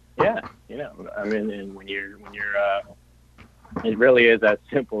 Yeah. I mean, and when you're it really is that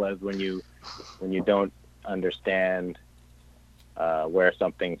simple as when you don't understand where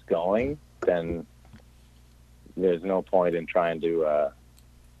something's going, then there's no point in trying to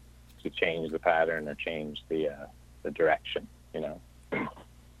change the pattern or change the direction,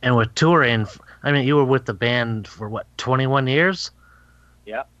 And with touring, I mean, you were with the band for what, 21 years?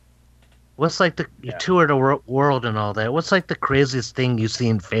 Yeah. What's like you toured the world and all that? What's like the craziest thing you've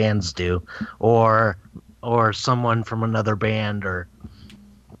seen fans do, or someone from another band, or?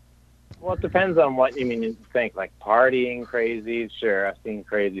 Well, it depends on what you mean. You think like partying crazy. Sure, I've seen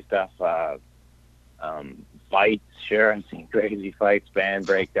crazy stuff. Fights, sure, I've seen crazy fights, band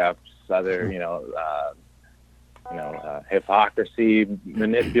breakups, other, hypocrisy,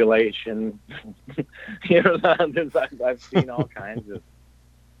 manipulation. I've seen all kinds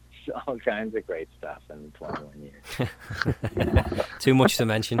of great stuff in 21 years. Too much to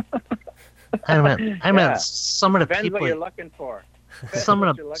mention. I meant some of the Depends people. what you're looking for. Some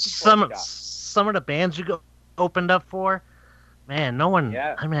of the bands you opened up for, man. No one.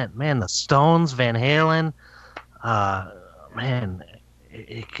 Yeah. I meant, man, the Stones, Van Halen. Man,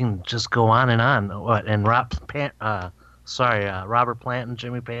 it can just go on and on. What and Robert Plant and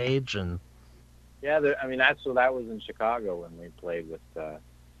Jimmy Page and. Yeah, that was in Chicago when we played with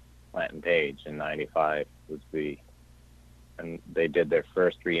Plant and Page in '95. And they did their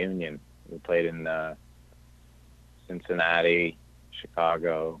first reunion. We played in Cincinnati,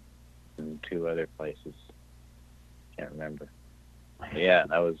 Chicago, and 2 other places. Can't remember. Yeah,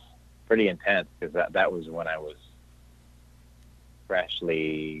 that was pretty intense because that was when I was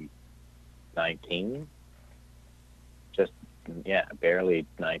freshly 19. Just, barely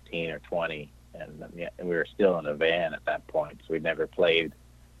 19 or 20. And we were still in a van at that point, so we'd never played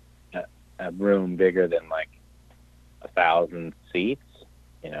a room bigger than like 1,000 seats,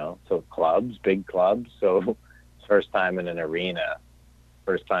 so big clubs. So first time in an arena,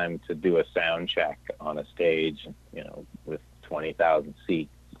 first time to do a sound check on a stage, with 20,000 seats.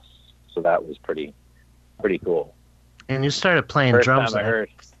 So that was pretty cool. And you started playing drums.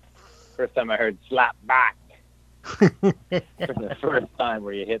 First time I heard slap back. For the first time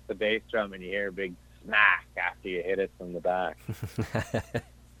where you hit the bass drum and you hear a big smack after you hit it from the back.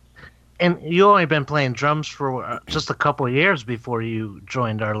 And you only been playing drums for just a couple of years before you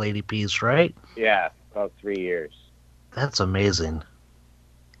joined Our Lady Peace, right? Yeah, about 3 years. That's amazing.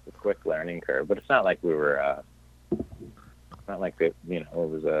 It's a quick learning curve, but it's not like we were, it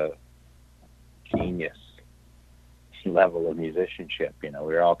was a genius level of musicianship. We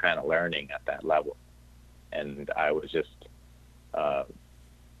were all kind of learning at that level. And I was just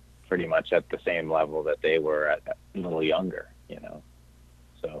pretty much at the same level that they were at, a little younger,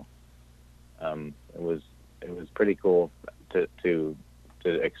 So it was pretty cool to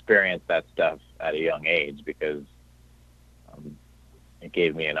experience that stuff at a young age because it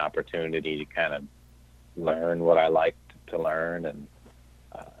gave me an opportunity to kind of learn what I liked to learn, and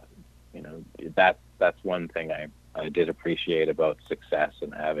that's one thing I did appreciate about success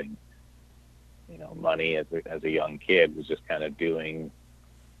and having money as a young kid, was just kind of doing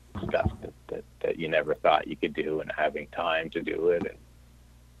stuff that you never thought you could do and having time to do it. And,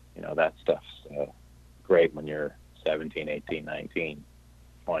 that stuff's great when you're 17, 18, 19,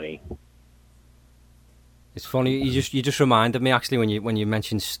 20. It's funny, you just reminded me actually when you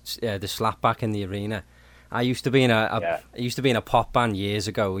mentioned the slapback in the arena. I used to be in a pop band years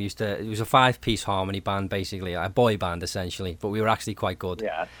ago. It was a 5-piece harmony band, basically, a boy band essentially, but we were actually quite good.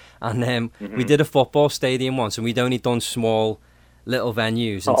 Yeah. And we did a football stadium once, and we'd only done small little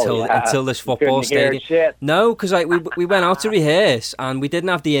venues until this football stadium. No, because we went out to rehearse and we didn't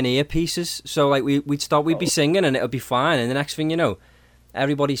have the in-ear pieces, so we'd be singing and it would be fine, and the next thing you know,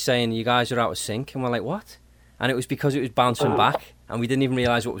 everybody's saying you guys are out of sync, and we're like, what? And it was because it was bouncing back, and we didn't even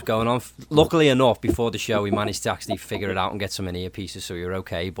realise what was going on. Luckily enough, before the show, we managed to actually figure it out and get some in-ear pieces, so we were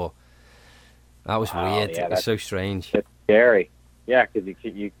okay. But that was weird. Yeah, it was so strange. It's scary. Yeah,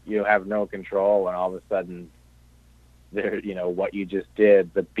 because you have no control, and all of a sudden, what you just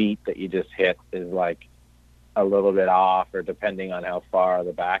did, the beat that you just hit is like a little bit off, or depending on how far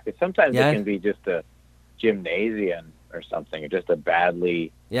the back. Sometimes it can be just a gymnasium or something, or just a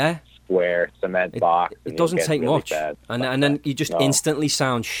badly square cement box. It doesn't take really much, and then you just instantly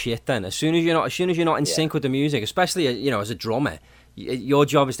sound shit. Then as soon as you're not in sync with the music, especially as a drummer, your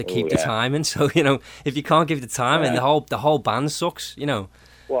job is to keep the timing. So if you can't give the timing, the whole band sucks.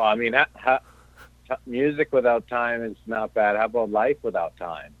 Well, I mean, music without time is not bad. How about life without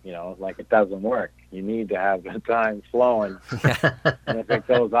time? It doesn't work. You need to have the time flowing. And if it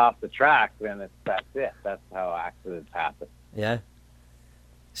goes off the track, then that's it. That's how accidents happen. Yeah.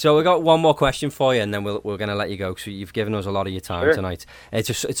 So we got one more question for you, and then we're going to let you go. So you've given us a lot of your time tonight.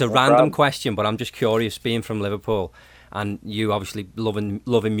 It's a random question, but I'm just curious, being from Liverpool, and you obviously loving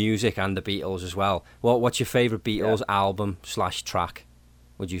music and the Beatles as well. What's your favourite Beatles album / track,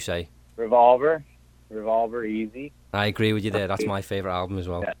 would you say? Revolver, easy. I agree with you there. That's my favourite album as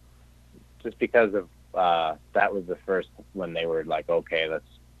well. Yeah. Just because of that was the first when they were like, okay,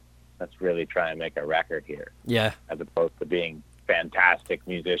 let's really try and make a record here. Yeah. As opposed to being fantastic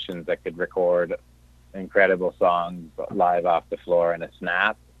musicians that could record incredible songs live off the floor in a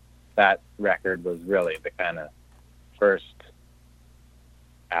snap. That record was really the kind of first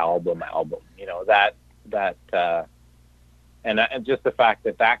album, you know, that and just the fact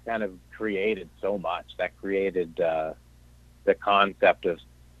that kind of created so much, that created the concept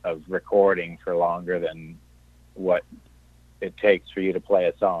of recording for longer than what it takes for you to play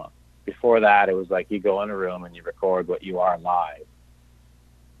a song. Before that, it was like you go in a room and you record what you are live.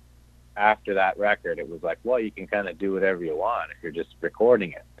 After that record, it was like, well, you can kind of do whatever you want if you're just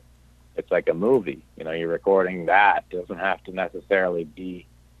recording it. It's like a movie, you know, you're recording that. It doesn't have to necessarily be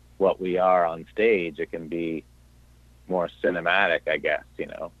what we are on stage. It can be more cinematic, I guess, you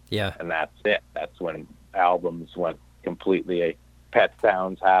know. Yeah. And that's it. That's when albums went completely, Pet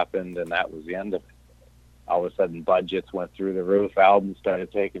Sounds happened, and that was the end of it. All of a sudden, budgets went through the roof. Albums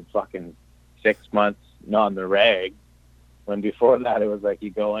started taking fucking 6 months on the rag. When before that, it was like you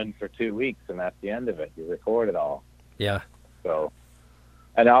go in for 2 weeks, and that's the end of it. You record it all. Yeah. So,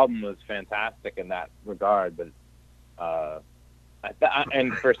 an album was fantastic in that regard, but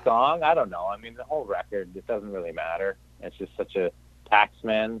and for song, I don't know. I mean, the whole record, it doesn't really matter. It's just such a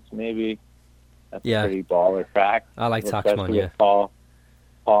Taxman, maybe. That's a pretty baller track. I like Taxman, yeah. Paul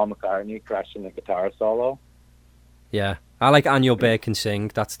McCartney crushing the guitar solo. Yeah, I like And Your Bear Can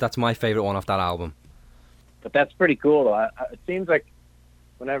Sing. That's my favorite one off that album. But that's pretty cool, though. It seems like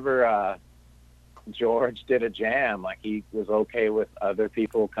whenever George did a jam, like he was okay with other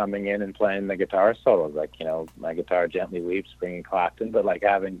people coming in and playing the guitar solos, like, you know, My Guitar Gently Weeps, bringing Clapton, but like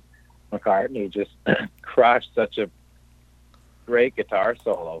having McCartney just crush such a great guitar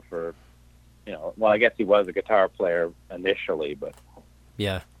solo for, you know, well, I guess he was a guitar player initially, but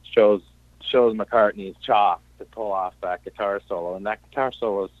yeah, shows McCartney's chops to pull off that guitar solo, and that guitar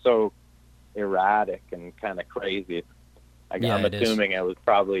solo is so erratic and kind of crazy. I'm assuming it was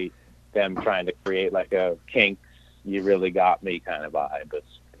probably them trying to create like a Kinks, You Really Got Me kind of vibe. It's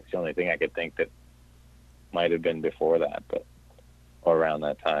the only thing I could think that might have been before that, but or around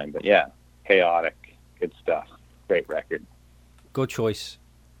that time. But yeah, chaotic, good stuff, great record. Good choice.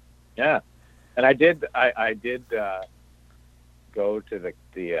 Yeah, and I did go to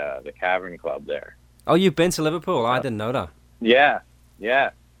the Cavern Club there. Oh, you've been to Liverpool? I didn't know that. Yeah.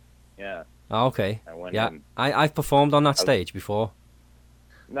 Oh, okay. Yeah, I've performed on that stage before.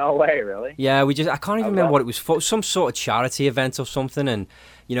 No way, really? Yeah, I can't even remember what it was for. Some sort of charity event or something, and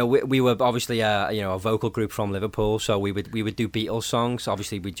you know, we were obviously a vocal group from Liverpool, so we would do Beatles songs.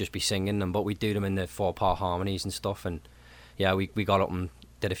 Obviously, we'd just be singing them, but we'd do them in the 4-part harmonies and stuff. And yeah, we got up and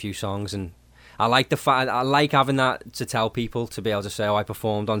did a few songs, and I like the fact I like having that to tell people, to be able to say, oh, I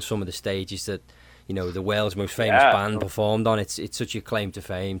performed on some of the stages that, you know, the world's most famous band performed on. It's such a claim to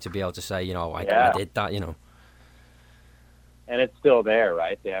fame to be able to say, you know, I did that, you know. And it's still there,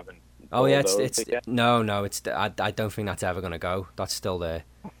 right? They haven't. Oh yeah, it's no. I don't think that's ever gonna go. That's still there.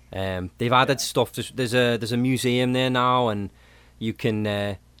 They've added stuff. There's a museum there now, and you can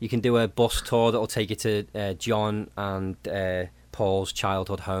do a bus tour that'll take you to John and Paul's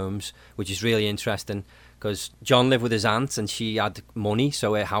childhood homes, which is really interesting because John lived with his aunt and she had money,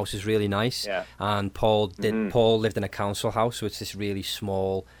 so her house is really nice. Yeah. And Paul lived in a council house, so it's this really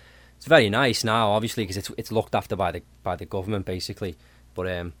small. It's very nice now, obviously, because it's looked after by the government, basically.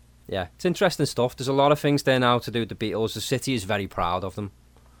 But yeah, it's interesting stuff. There's a lot of things there now to do with the Beatles. The city is very proud of them.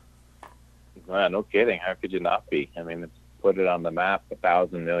 Well, no kidding. How could you not be? I mean, it's put it on the map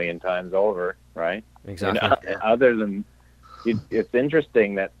 1,000 million times over, right? Exactly. I mean, other than, it's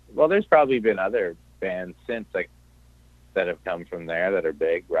interesting that, well, there's probably been other bands since, like, that have come from there that are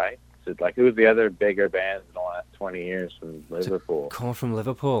big, right? So, like, who's the other bigger bands in the last 20 years from Liverpool? Come from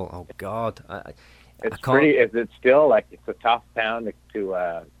Liverpool? Oh God, it's pretty. It's still like it's a tough town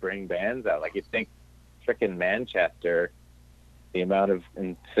to bring bands out. Like, you think, frickin' Manchester, the amount of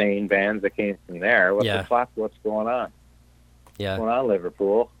insane bands that came from there. What the fuck? What's going on? Yeah, what's going on,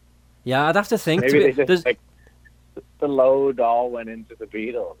 Liverpool? Yeah, I'd have to think. Maybe they just like the load all went into the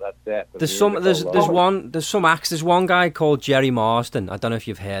Beatles. That's it. There's some acts. There's one guy called Jerry Marsden. I don't know if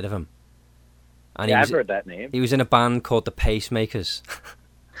you've heard of him. And I've heard that name. He was in a band called the Pacemakers.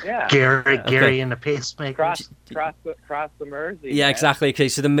 Yeah. Gary and the Pacemakers. Cross the Mersey. Yeah, exactly. Okay,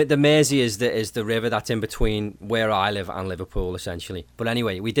 so the Mersey is the river that's in between where I live and Liverpool, essentially. But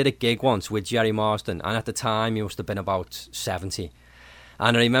anyway, we did a gig once with Jerry Marsden, and at the time he must have been about 70.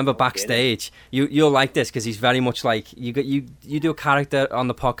 And I remember backstage, you'll like this because he's very much like you do a character on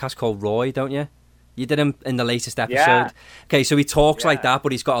the podcast called Roy, don't you? You did him in the latest episode. Yeah. Okay, so he talks like that,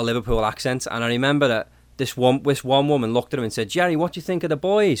 but he's got a Liverpool accent. And I remember that this one woman looked at him and said, "Jerry, what do you think of the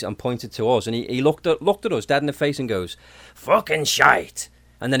boys?" and pointed to us. And he looked at us dead in the face and goes, "Fucking shite."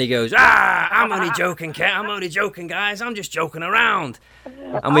 And then he goes, I'm only joking, Kit. I'm only joking, guys. I'm just joking around.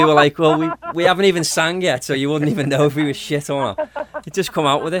 And we were like, well, we haven't even sang yet, so you wouldn't even know if he was shit or not. He just come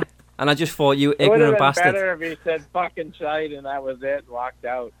out with it. And I just thought, you ignorant bastard. It would have been better if he said fucking shite and that was it and walked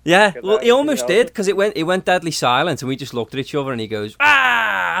out. Yeah, well, he almost did, because it went deadly silent, and we just looked at each other, and he goes,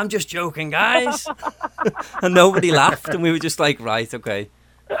 I'm just joking, guys. And nobody laughed, and we were just like, right, okay.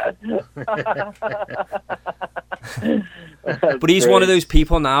 But he's one of those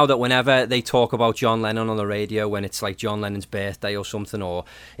people now that whenever they talk about John Lennon on the radio, when it's like John Lennon's birthday or something, or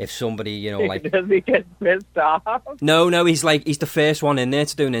if somebody, you know, like... Does he get pissed off? No, he's the first one in there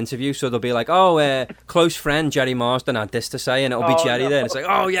to do an interview, so they'll be like, close friend Jerry Marsden had this to say, and it'll be Jerry there, and it's like,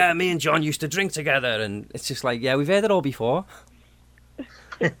 oh yeah, me and John used to drink together, and it's just like, yeah, we've heard it all before.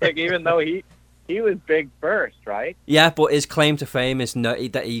 Like, even though he was big first, right? Yeah, but his claim to fame is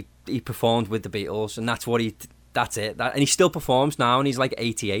that he performed with the Beatles, and that's it. And he still performs now, and he's like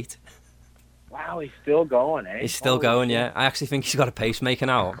 88. Wow, he's still going, eh? He's still going, yeah. I actually think he's got a pacemaker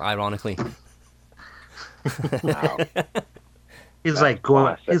now, ironically. Wow. He's like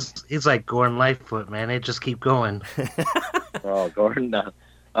Gordon Lightfoot, man. They just keep going. Oh, Gordon, I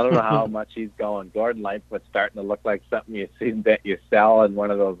don't know how much he's going. Gordon Lightfoot's starting to look like something you see that you sell in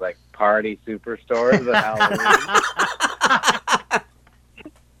one of those like party superstores at Halloween.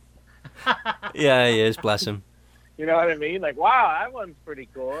 Yeah, he is, bless him. You know what I mean? Like, wow, that one's pretty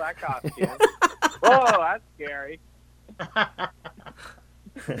cool, that costume. Whoa, that's scary.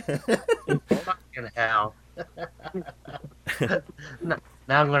 Fucking hell.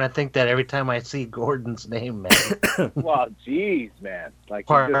 Now I'm going to think that every time I see Gordon's name, man. Well, geez, man. Like,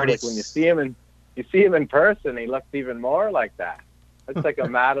 like when you see him in person, he looks even more like that. It's like a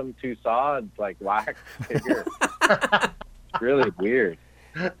Madame Tussauds, like, wax figure. It's really weird.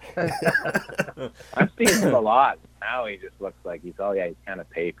 I've seen him a lot. Now he just looks like he's kind of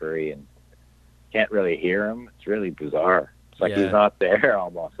papery and can't really hear him. It's really bizarre. It's like he's not there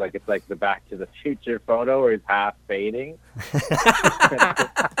almost. Like it's like the Back to the Future photo where he's half fading.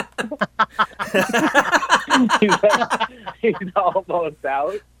 he's almost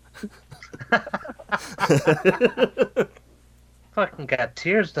out. Fucking got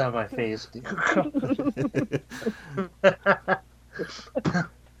tears down my face, dude.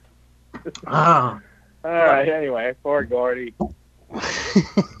 Oh. All right. Anyway, poor Gordy.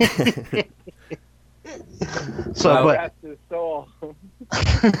 So, rest his soul.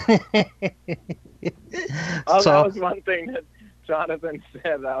 That was one thing that Jonathan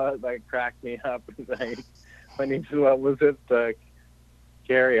said that was like cracked me up. When he said, what was it?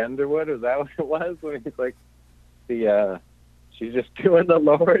 Carrie Underwood? Is that what it was? When he's like, she's just doing the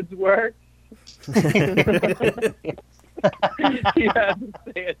Lord's work. He had to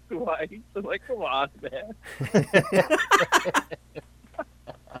say it twice. I'm like, come on, man.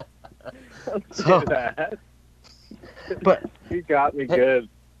 Don't do that. But you got me good.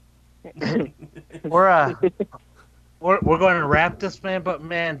 We're going to wrap this, man. But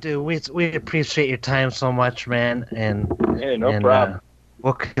man, dude, we appreciate your time so much, man. And hey, no problem.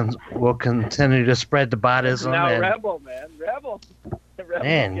 We'll continue to spread the Bottism. Now, and, Rebel, man, Rebel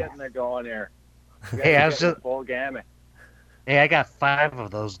man. Getting it going here. Hey, I was just full gamut. Hey, I got 5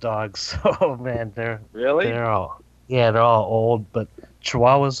 of those dogs. So man, they're all old, but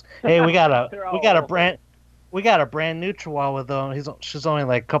Chihuahuas. Hey, we got a brand new Chihuahua though. She's only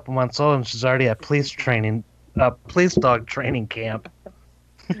like a couple months old, and she's already at police dog training camp.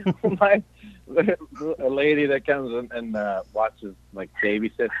 A lady that comes and watches, like,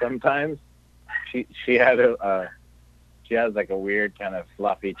 babysit sometimes. She has like a weird kind of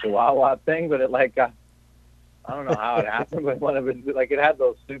fluffy Chihuahua thing, but it like I don't know how it happened, but one of it, like, it had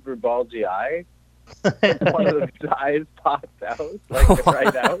those super bulgy eyes. One of the eyes popped out, like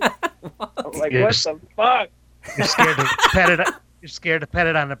right out. I'm like, what the fuck? You're scared to pet it. You're scared to pet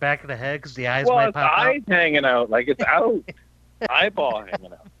it on the back of the head because the eyes might pop out. Well, its eyes hanging out, like it's out. Eyeball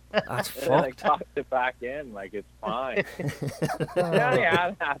hanging out. That's fucked. And I popped it back in, like it's fine. Yeah,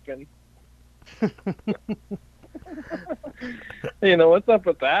 it happened. You know, what's up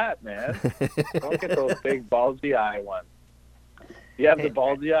with that, man? Don't get those big bulgy eye ones. You have the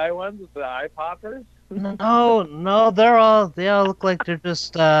bulgy eye ones with the eye poppers? No, they all look like they're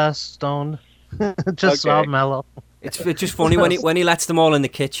just stoned. Just all mellow. It's just funny when he lets them all in the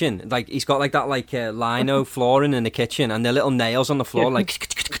kitchen. Like he's got like that lino flooring in the kitchen, and their little nails on the floor, like.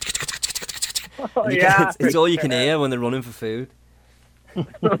 It's all you can hear when they're running for food.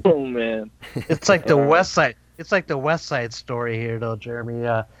 Oh man, it's like the West Side. It's like the West Side Story here, though, Jeremy.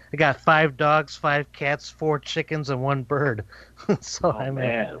 I got 5 dogs, 5 cats, 4 chickens, and 1 bird. So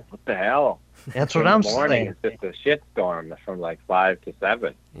man, what the hell? That's what In I'm the morning, saying. it's just a shitstorm from like 5 to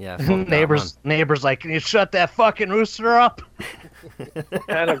 7. Yeah, fuck that, Neighbors like, can you shut that fucking rooster up? What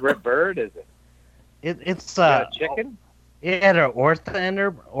kind of bird is it? It's Is that a chicken? Yeah, they're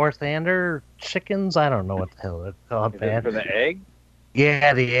Orthander chickens. I don't know what the hell they're called, Is man. it for the egg?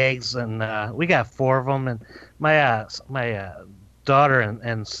 Yeah, the eggs, and we got 4 of them. And my daughter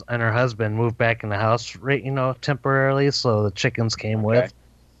and her husband moved back in the house, right, temporarily, so the chickens came with.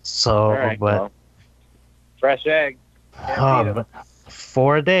 So, All right, well, fresh eggs. Can't beat 'em.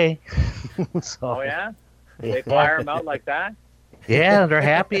 4 a day. So, Oh yeah, they fire them out like that, yeah, they're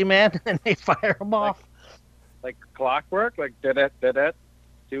happy, man, and they fire them off. like clockwork, like did it,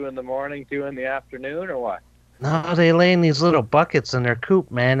 2 in the morning, 2 in the afternoon, or what? No, they lay in these little buckets in their coop,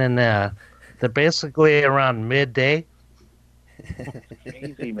 man, and they're basically around midday.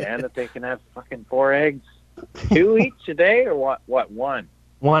 Crazy, man, that they can have fucking 4 eggs, 2 each a day, or what? What, 1?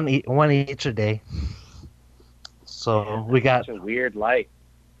 One each a day. So we got. Such a weird light.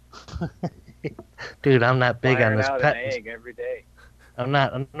 Dude, I'm not big Firing on this out pet. an egg every day. I'm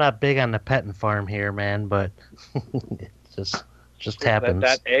not big on the petting farm here, man. But it just happens.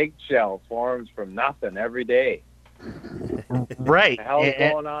 That eggshell forms from nothing every day. Right. What the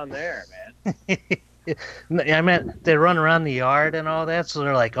hell's going on there, man? I meant they run around the yard and all that, so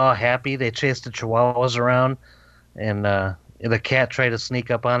they're like all happy. They chase the chihuahuas around, and the cat tried to sneak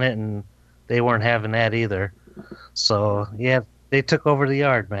up on it, and they weren't having that either. So yeah, they took over the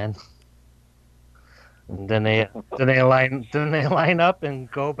yard, man. And then they line up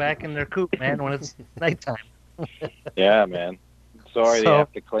and go back in their coop, man, when it's nighttime. Yeah, man. Sorry they So-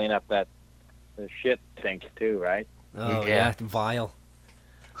 have to clean up the shit stink too, right? Oh, Yeah. yeah, vile.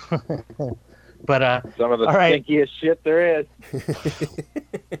 But Some of the All right. stinkiest shit there is.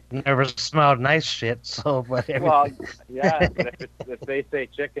 never smelled nice shit. So, but Well, yeah, but if they say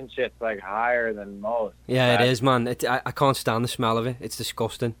chicken shit's like higher than most. Yeah, it that- is, man. I can't stand the smell of it. It's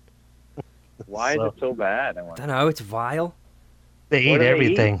disgusting. Why is it so bad? I I wonder. don't know, it's vile. they What eat do they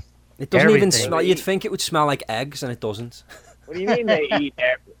everything. It doesn't even Everything. smell. You'd think it would smell like eggs, and it doesn't. What do you mean they eat?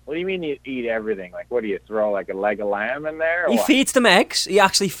 What do you mean you eat everything? Like, what do you throw like a leg of lamb in there? Or He what? feeds them eggs. He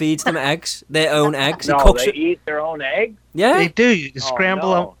actually feeds them eggs, their own eggs. He No, cooks they it. eat their own eggs. Yeah. They do. You Oh,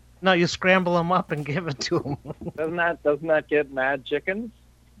 scramble them. no. No, you scramble them up and give it to them. Doesn't that get mad chickens?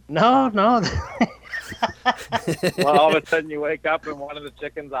 No. Well, all of a sudden you wake up and one of the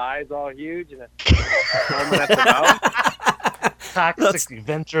chicken's eyes all huge and it's foaming at the mouth. Toxic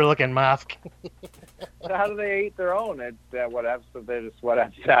venture-looking mouth. So how do they eat their own? It's so they just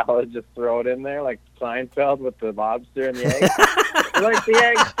have salad, just throw it in there like Seinfeld with the lobster and the egg. You like the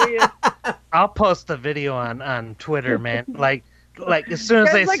eggs, do you? I'll post a video on Twitter, man. Like as soon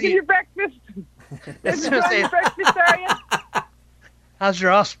as they Guys, like see, your breakfast. as soon as they, breakfast, are you? how's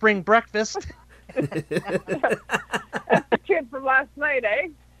your offspring breakfast? That's the kid from last night, eh?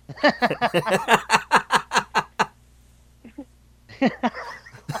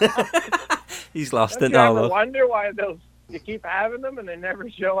 He's lost Don't it you now, ever look. wonder why you keep having them and they never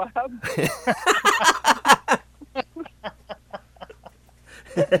show up?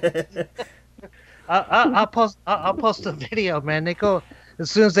 I'll post a video, man. They go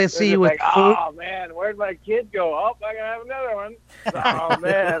as soon as they see They're you with like, food. oh man, where'd my kid go? Oh, I gotta have another one. Oh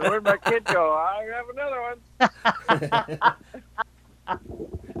man, where'd my kid go? I gotta have another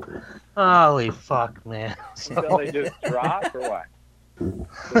one. Holy fuck, man! Until they just drop or what?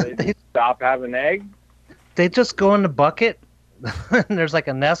 So they stop having eggs? They just go in the bucket. And there's like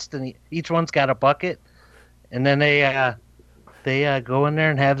a nest, and each one's got a bucket. And then they go in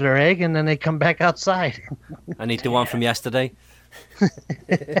there and have their egg, and then they come back outside. I need the one from yesterday.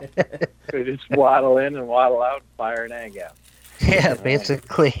 They just waddle in and waddle out and fire an egg out. Yeah,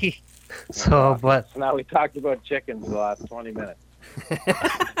 basically. So, but So now we talked about chickens the last 20 minutes.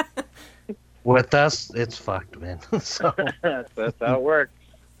 with us, it's fucked, man. So, That's how it works.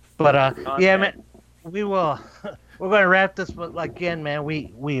 but yeah, man, we will. We're going to wrap this, but again, man,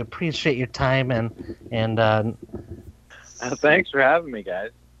 we appreciate your time and Thanks for having me, guys.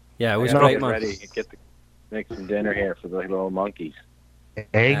 Yeah, it was I gotta great, get man. ready and get to make some dinner here for the little monkeys.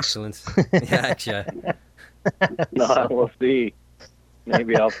 eggs. Excellent. Yeah, actually. No, we'll see.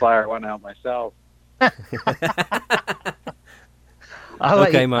 Maybe I'll fire one out myself. I'll let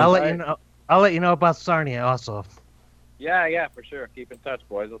Okay, you, man. I'll let you know. I'll let you know about Sarnia also. Yeah, for sure. Keep in touch,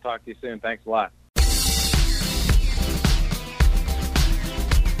 boys. I'll talk to you soon. Thanks a lot.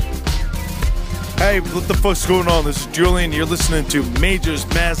 Hey, what the fuck's going on? This is Julian. You're listening to Major's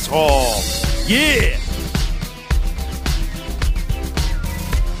Mess Hall. Yeah!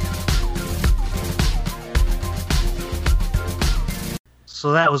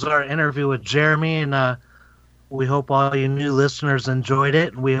 So that was our interview with Jeremy, and we hope all you new listeners enjoyed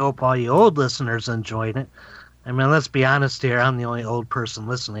it, and we hope all you old listeners enjoyed it. I mean, let's be honest here. I'm the only old person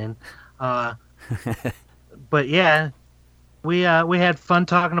listening. But yeah, we had fun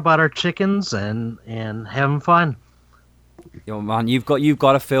talking about our chickens and having fun. Yo, man, you've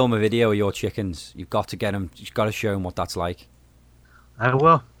got to film a video of your chickens. You've got to get them. You've got to show them what that's like. I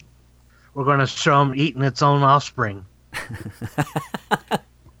will. We're going to show them eating its own offspring.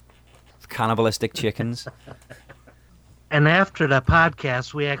 Cannibalistic chickens. And after the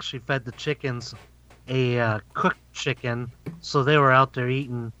podcast, we actually fed the chickens a cooked chicken, so they were out there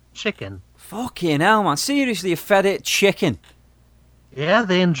eating chicken. Fucking hell, man. Seriously, you fed it chicken? Yeah,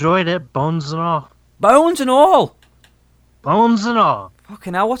 they enjoyed it, bones and all. Bones and all? Bones and all.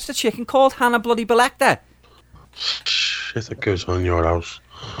 Fucking hell, what's the chicken called? Hannah Bloody Belector? Shit that goes on in your house.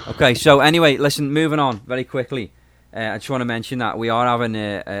 Okay, so anyway, listen, moving on very quickly. I just want to mention that we are having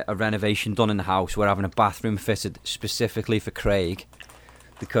a renovation done in the house. We're having a bathroom fitted specifically for Craig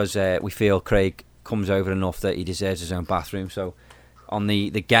because we feel Craig comes over enough that he deserves his own bathroom. So on the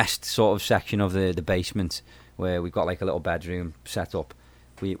guest sort of section of the basement where we've got like a little bedroom set up,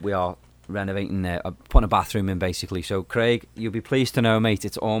 we are renovating putting a bathroom in basically. So Craig, you'll be pleased to know, mate,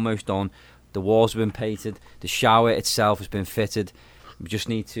 it's almost done. The walls have been painted. The shower itself has been fitted. We just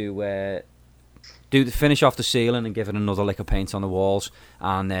need to finish off the ceiling and give it another lick of paint on the walls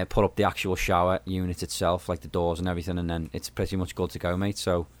and put up the actual shower unit itself, like the doors and everything, and then it's pretty much good to go, mate.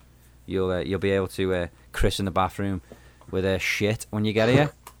 So you'll be able to christen the bathroom with shit when you get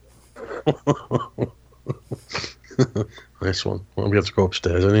here. Nice one. Won't be able to go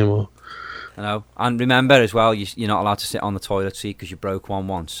upstairs anymore. I know. And remember as well, you're not allowed to sit on the toilet seat because you broke one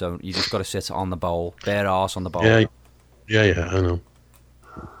once, so you just got to sit on the bowl, bare arse on the bowl. Yeah, I know.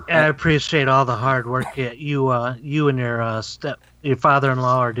 I appreciate all the hard work that you and your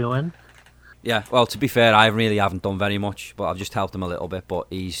father-in-law are doing. Yeah, well, to be fair, I really haven't done very much, but I've just helped him a little bit. But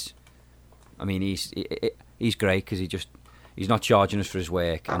he's great because he's not charging us for his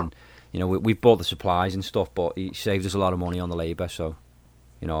work, and we've bought the supplies and stuff, but he saved us a lot of money on the labour. So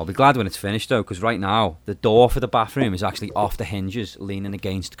I'll be glad when it's finished though, because right now the door for the bathroom is actually off the hinges, leaning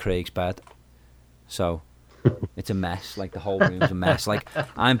against Craig's bed. So. It's a mess. Like, the whole room's a mess. Like,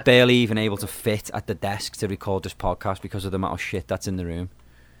 I'm barely even able to fit at the desk to record this podcast because of the amount of shit that's in the room.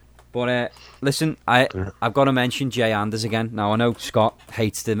 But listen, I've got to mention Jay Anders again. Now, I know Scott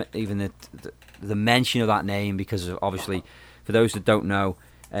hates even the mention of that name because of, obviously, for those that don't know,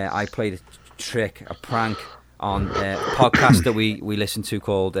 I played a prank on a podcast that we listen to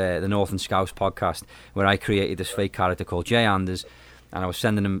called the Northern Scouts podcast, where I created this fake character called Jay Anders. And I was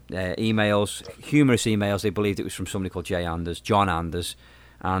sending them emails, humorous emails. They believed it was from somebody called Jay Anders, John Anders.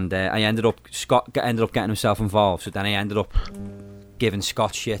 And Scott ended up getting himself involved. So then I ended up giving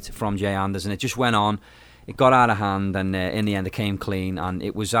Scott shit from Jay Anders. And it just went on. It got out of hand. And in the end, it came clean. And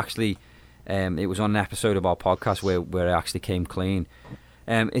it was actually, it was on an episode of our podcast where it actually came clean.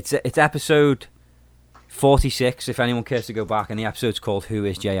 It's episode 46, if anyone cares to go back. And the episode's called Who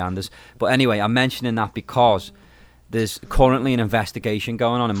is Jay Anders? But anyway, I'm mentioning that because there's currently an investigation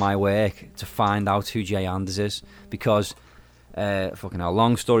going on in my work to find out who Jay Anders is, because, fucking hell,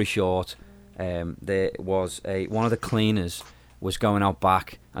 long story short, there was one of the cleaners was going out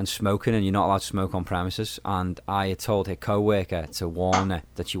back and smoking, and you're not allowed to smoke on premises, and I had told her co-worker to warn her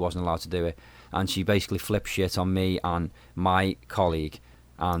that she wasn't allowed to do it, and she basically flipped shit on me and my colleague,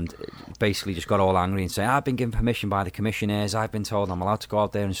 and basically just got all angry and said, I've been given permission by the commissioners, I've been told I'm allowed to go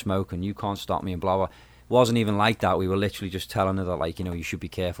out there and smoke, and you can't stop me, and blah, blah. Wasn't even like that. We were literally just telling her that, like, you should be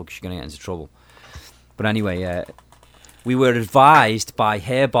careful because you're going to get into trouble. But anyway, we were advised by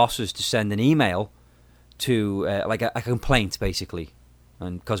her bosses to send an email to, like a complaint, basically.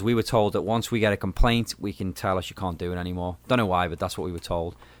 And because we were told that once we get a complaint, we can tell us you can't do it anymore. Don't know why, but that's what we were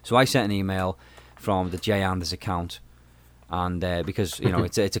told. So I sent an email from the Jay Anders account. And because,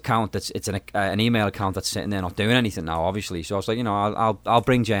 it's an email account that's sitting there not doing anything now, obviously. So I was like, I'll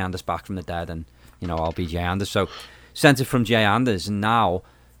bring Jay Anders back from the dead and, I'll be Jay Anders. So sent it from Jay Anders, and now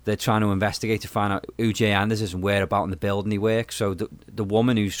they're trying to investigate to find out who Jay Anders is and where about in the building he works. So the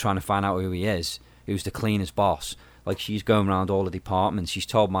woman who's trying to find out who he is, who's the cleaner's boss, like, she's going around all the departments. She's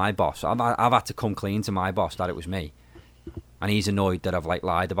told my boss. I've had to come clean to my boss that it was me. And he's annoyed that I've, like,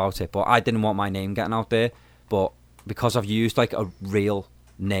 lied about it. But I didn't want my name getting out there. But because I've used, like, a real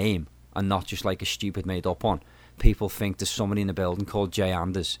name and not just, like, a stupid made-up one, people think there's somebody in the building called Jay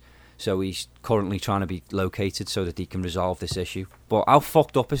Anders. So he's currently trying to be located so that he can resolve this issue. But how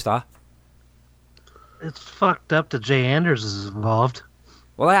fucked up is that? It's fucked up that Jay Anders is involved.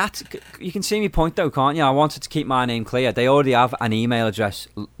 Well, you can see my point though, can't you? I wanted to keep my name clear. They already have an email address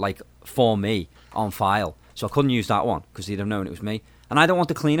like for me on file, so I couldn't use that one because they'd have known it was me. And I don't want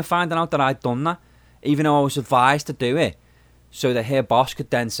the cleaner finding out that I'd done that, even though I was advised to do it, so that her boss could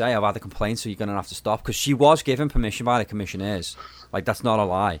then say, I've had a complaint, so you're going to have to stop. Because she was given permission by the commissioners. Like, that's not a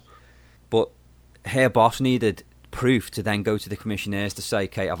lie. But her boss needed proof to then go to the commissioners to say,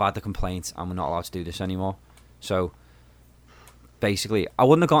 okay, I've had the complaint and we're not allowed to do this anymore. So, basically, I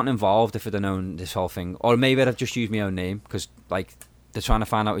wouldn't have gotten involved if I'd have known this whole thing. Or maybe I'd have just used my own name, because, like, they're trying to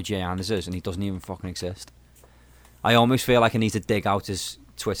find out who Jay Anders is, and he doesn't even fucking exist. I almost feel like I need to dig out his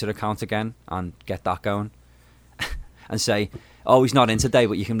Twitter account again and get that going. And say, oh, he's not in today,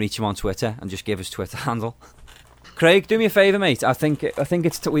 but you can reach him on Twitter, and just give his Twitter handle. Craig, do me a favour, mate. I think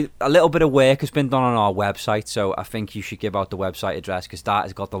it's a little bit of work has been done on our website, so I think you should give out the website address, because that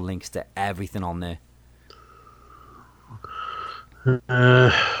has got the links to everything on there.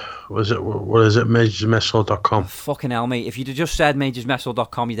 What is it? majorsmeshall.com. Oh, fucking hell, mate. If you'd have just said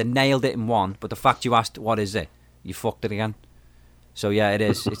majorsmeshall.com, you'd have nailed it in one, but the fact you asked, what is it? You fucked it again. So yeah, it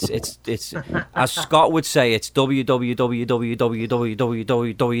is. It's as Scott would say, it's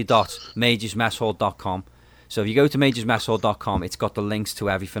www.majorsmesshall.com. So if you go to majorsmesshall.com, it's got the links to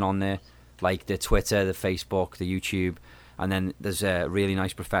everything on there, like the Twitter, the Facebook, the YouTube, and then there's a really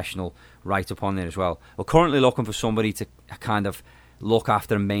nice professional write-up on there as well. We're currently looking for somebody to kind of look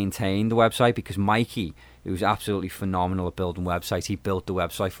after and maintain the website, because Mikey, who's absolutely phenomenal at building websites, he built the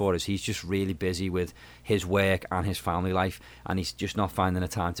website for us. He's just really busy with his work and his family life, and he's just not finding the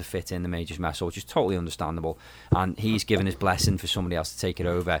time to fit in the Majors Mess Hall, which is totally understandable. And he's given his blessing for somebody else to take it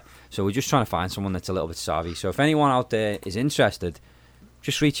over. So we're just trying to find someone that's a little bit savvy. So if anyone out there is interested,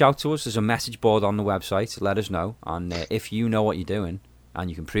 just reach out to us. There's a message board on the website. Let us know. And if you know what you're doing,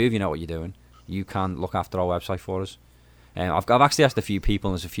 and you can prove you know what you're doing, you can look after our website for us. I've actually asked a few people,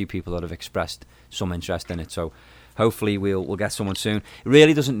 and there's a few people that have expressed some interest in it. So hopefully we'll get someone soon. It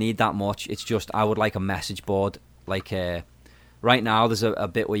really doesn't need that much. It's just I would like a message board. Like right now, there's a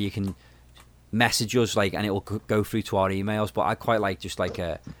bit where you can message us, like, and it will go through to our emails. But I quite like just like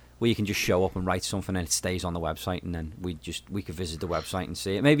where you can just show up and write something, and it stays on the website, and then we could visit the website and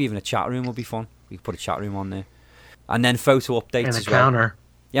see it. Maybe even a chat room would be fun. We could put a chat room on there, and then photo updates and as a well. counter.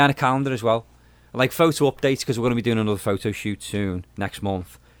 Yeah, and a calendar as well. Like photo updates, because we're going to be doing another photo shoot soon, next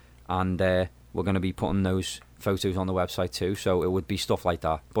month, and we're going to be putting those photos on the website too. So it would be stuff like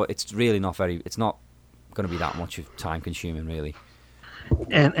that, but it's really not it's not going to be that much of time consuming, really.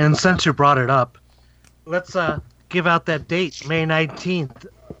 And since you brought it up, let's give out that date, May 19th,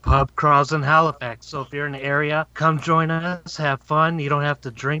 Pub Crawls in Halifax. So if you're in the area, come join us, have fun. You don't have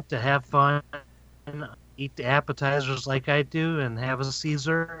to drink to have fun. Eat the appetizers like I do, and have a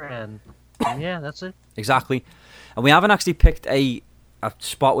Caesar, and yeah, that's it. Exactly. And we haven't actually picked a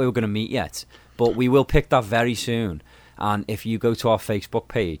spot where we're going to meet yet, but we will pick that very soon. And if you go to our Facebook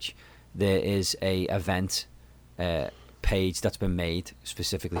page, there is a event page that's been made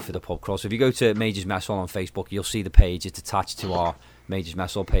specifically for the pub crawl. So if you go to Majors Mess Hall on Facebook, you'll see the page. It's attached to our Majors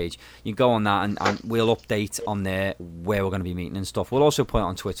Mess Hall page. You can go on that, and we'll update on there where we're going to be meeting and stuff. We'll also put it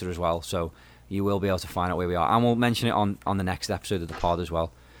on Twitter as well, so you will be able to find out where we are. And we'll mention it on the next episode of the pod as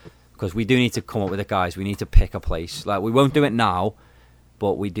well. Because we do need to come up with it, guys. We need to pick a place. Like, we won't do it now,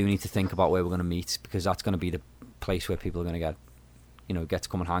 but we do need to think about where we're going to meet, because that's going to be the place where people are going to get to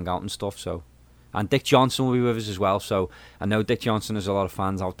come and hang out and stuff. So, and Dick Johnson will be with us as well. So I know Dick Johnson has a lot of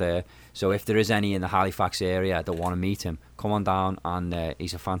fans out there. So if there is any in the Halifax area that want to meet him, come on down. And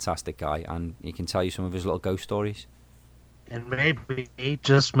he's a fantastic guy, and he can tell you some of his little ghost stories. And maybe,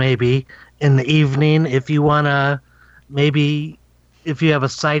 just maybe, in the evening, if you want to, maybe, if you have a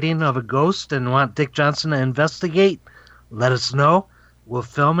sighting of a ghost and want Dick Johnson to investigate, let us know. We'll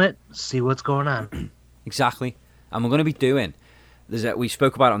film it, see what's going on. Exactly. And we're going to be doing, we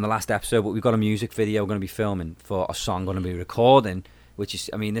spoke about it on the last episode, but we've got a music video we're going to be filming for a song we're going to be recording, which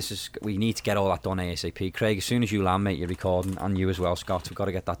is, we need to get all that done ASAP. Craig, as soon as you land, mate, you're recording, and you as well, Scott. We've got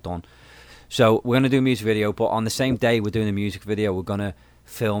to get that done. So we're going to do a music video, but on the same day we're doing the music video, we're going to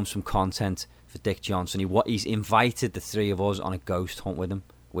film some content for Dick Johnson. He's invited the three of us on a ghost hunt with him,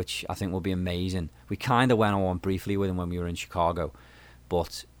 which I think will be amazing. We kind of went on one briefly with him when we were in Chicago,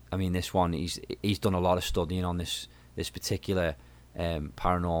 but this one, he's done a lot of studying on this particular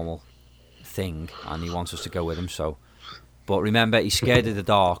paranormal thing, and he wants us to go with him. So, but remember, he's scared of the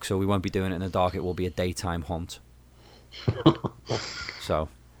dark, so we won't be doing it in the dark. It will be a daytime hunt. So,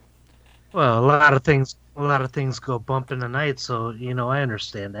 well, a lot of things go bump in the night, so I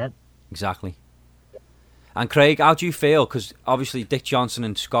understand that. Exactly. And Craig, how do you feel? Because obviously Dick Johnson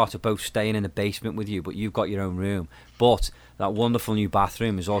and Scott are both staying in the basement with you, but you've got your own room. But that wonderful new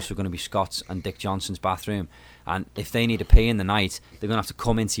bathroom is also going to be Scott's and Dick Johnson's bathroom. And if they need a pee in the night, they're going to have to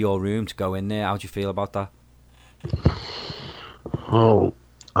come into your room to go in there. How do you feel about that? Oh,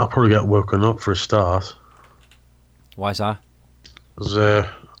 I'll probably get woken up for a start. Why is that? 'Cause, I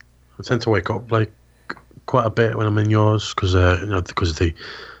tend to wake up like quite a bit when I'm in yours because because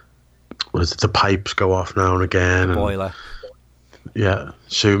the pipes go off now and again. And, Boiler. yeah,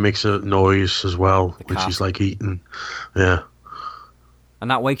 Sue makes a noise as well when cat. she's like eating. Yeah. And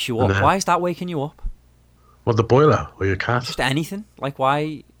that wakes you up. And then- Why is that waking you up? Well, the boiler or your cat? Just anything? Like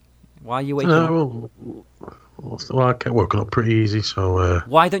why are you waking up? No, well, I get woken up pretty easy, so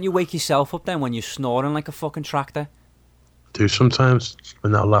Why don't you wake yourself up then when you're snoring like a fucking tractor? do sometimes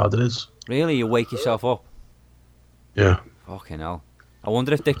when how loud it is. Really? You wake yourself up? Yeah. Fucking hell. I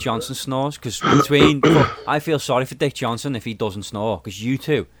wonder if Dick Johnson snores, because I feel sorry for Dick Johnson if he doesn't snore, because you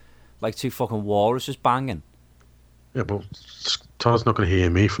two, like two fucking walruses banging. Yeah, but Todd's not going to hear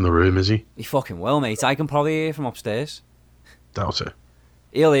me from the room, is he? He fucking will, mate. I can probably hear from upstairs. Doubt it.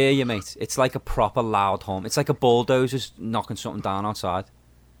 He'll hear you, mate. It's like a proper loud hum. It's like a bulldozer's knocking something down outside.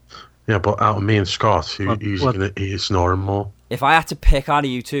 Yeah, but out of me and Scott, who's what- going to hear snoring more? If I had to pick out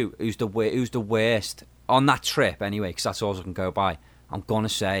of you two, who's the worst on that trip anyway, because that's all I can go by, I'm going to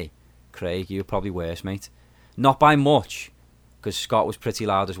say, Craig, you're probably worse, mate. Not by much, because Scott was pretty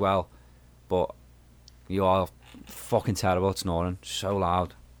loud as well, but you are fucking terrible at snoring. So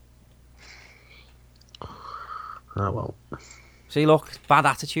loud. Oh, well. See, look, bad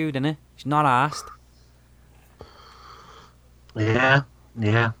attitude, innit? He's not arsed. Yeah,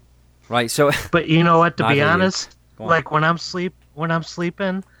 yeah. Right, so But you know what? To Neither be of you. honest, Go on. like when I'm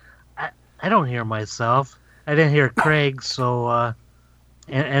sleeping, I don't hear myself. I didn't hear Craig, so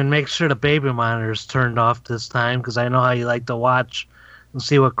and make sure the baby monitor's turned off this time because I know how you like to watch and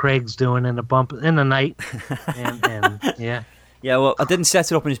see what Craig's doing in the night. and yeah. yeah, well, I didn't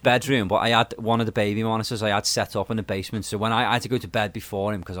set it up in his bedroom, but I had one of the baby monitors I had set up in the basement. So when I had to go to bed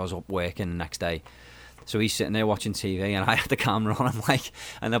before him because I was up working the next day. So he's sitting there watching TV, and I had the camera on him, like,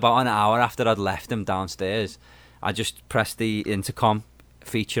 and about an hour after I'd left him downstairs, I just pressed the intercom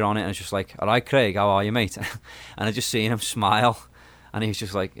feature on it, and it's just like, all right, Craig, how are you, mate? And I just seen him smile, and he was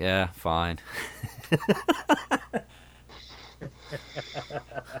just like, yeah, fine.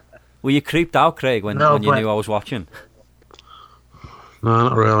 Were you creeped out, Craig, when you knew I was watching? No,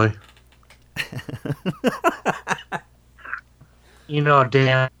 not really. You know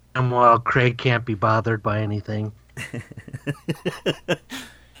damn well Craig can't be bothered by anything.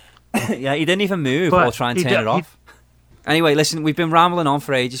 Yeah, he didn't even move But or try and he turn do- it off. Anyway, listen, we've been rambling on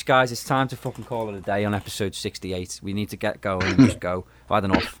for ages, guys. It's time to fucking call it a day on episode 68. We need to get going and just go. I've had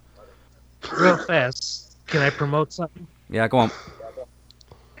enough. Real fast, can I promote something? Yeah, go on.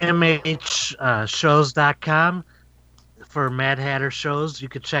 MHshows.com for Mad Hatter shows. You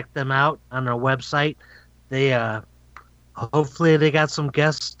could check them out on their website. They hopefully they got some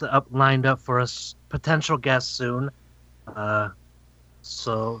guests lined up for us, potential guests soon.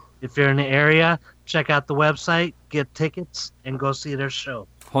 So if you're in the area, check out the website, get tickets, and go see their show.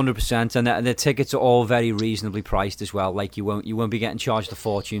 100%, and the tickets are all very reasonably priced as well. Like you won't be getting charged a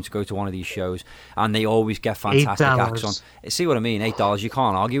fortune to go to one of these shows, and they always get fantastic acts on. See what I mean? $8, you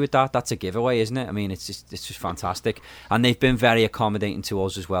can't argue with that. That's a giveaway, isn't it? I mean, it's just fantastic, and they've been very accommodating to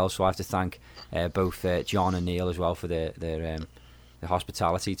us as well. So I have to thank both John and Neil as well for their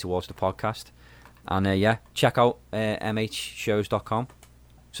hospitality towards the podcast. And yeah, check out mhshows.com.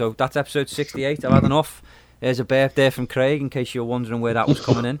 So that's episode 68. I've had enough. There's a birthday from Craig, in case you're wondering where that was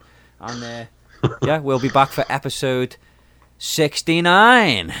coming in. And yeah, we'll be back for episode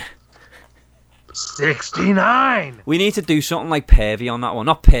 69. 69! We need to do something like pervy on that one.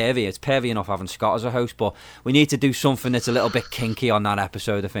 Not pervy, it's pervy enough having Scott as a host, but we need to do something that's a little bit kinky on that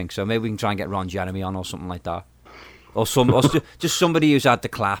episode, I think. So maybe we can try and get Ron Jeremy on or something like that. Or just somebody who's had the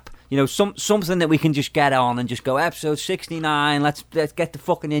clap. You know, something that we can just get on and just go, episode 69, let's get the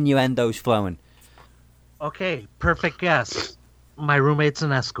fucking innuendos flowing. Okay, perfect guess. My roommate's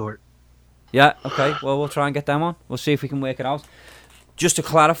an escort. Yeah, okay, well, we'll try and get them on. We'll see if we can work it out. Just to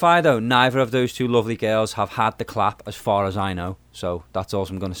clarify, though, neither of those two lovely girls have had the clap as far as I know. So that's all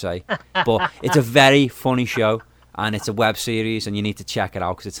I'm going to say. But it's a very funny show, and it's a web series, and you need to check it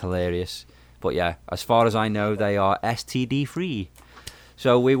out because it's hilarious. But yeah, as far as I know, they are STD free.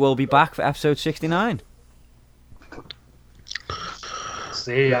 So we will be back for episode 69.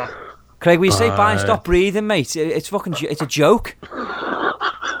 See ya. Craig, will you say bye and stop breathing, mate? It's a joke.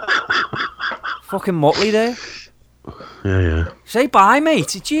 Fucking Motley there. Yeah. Say bye,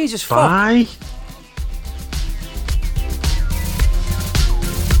 mate. Jesus, fuck. Bye.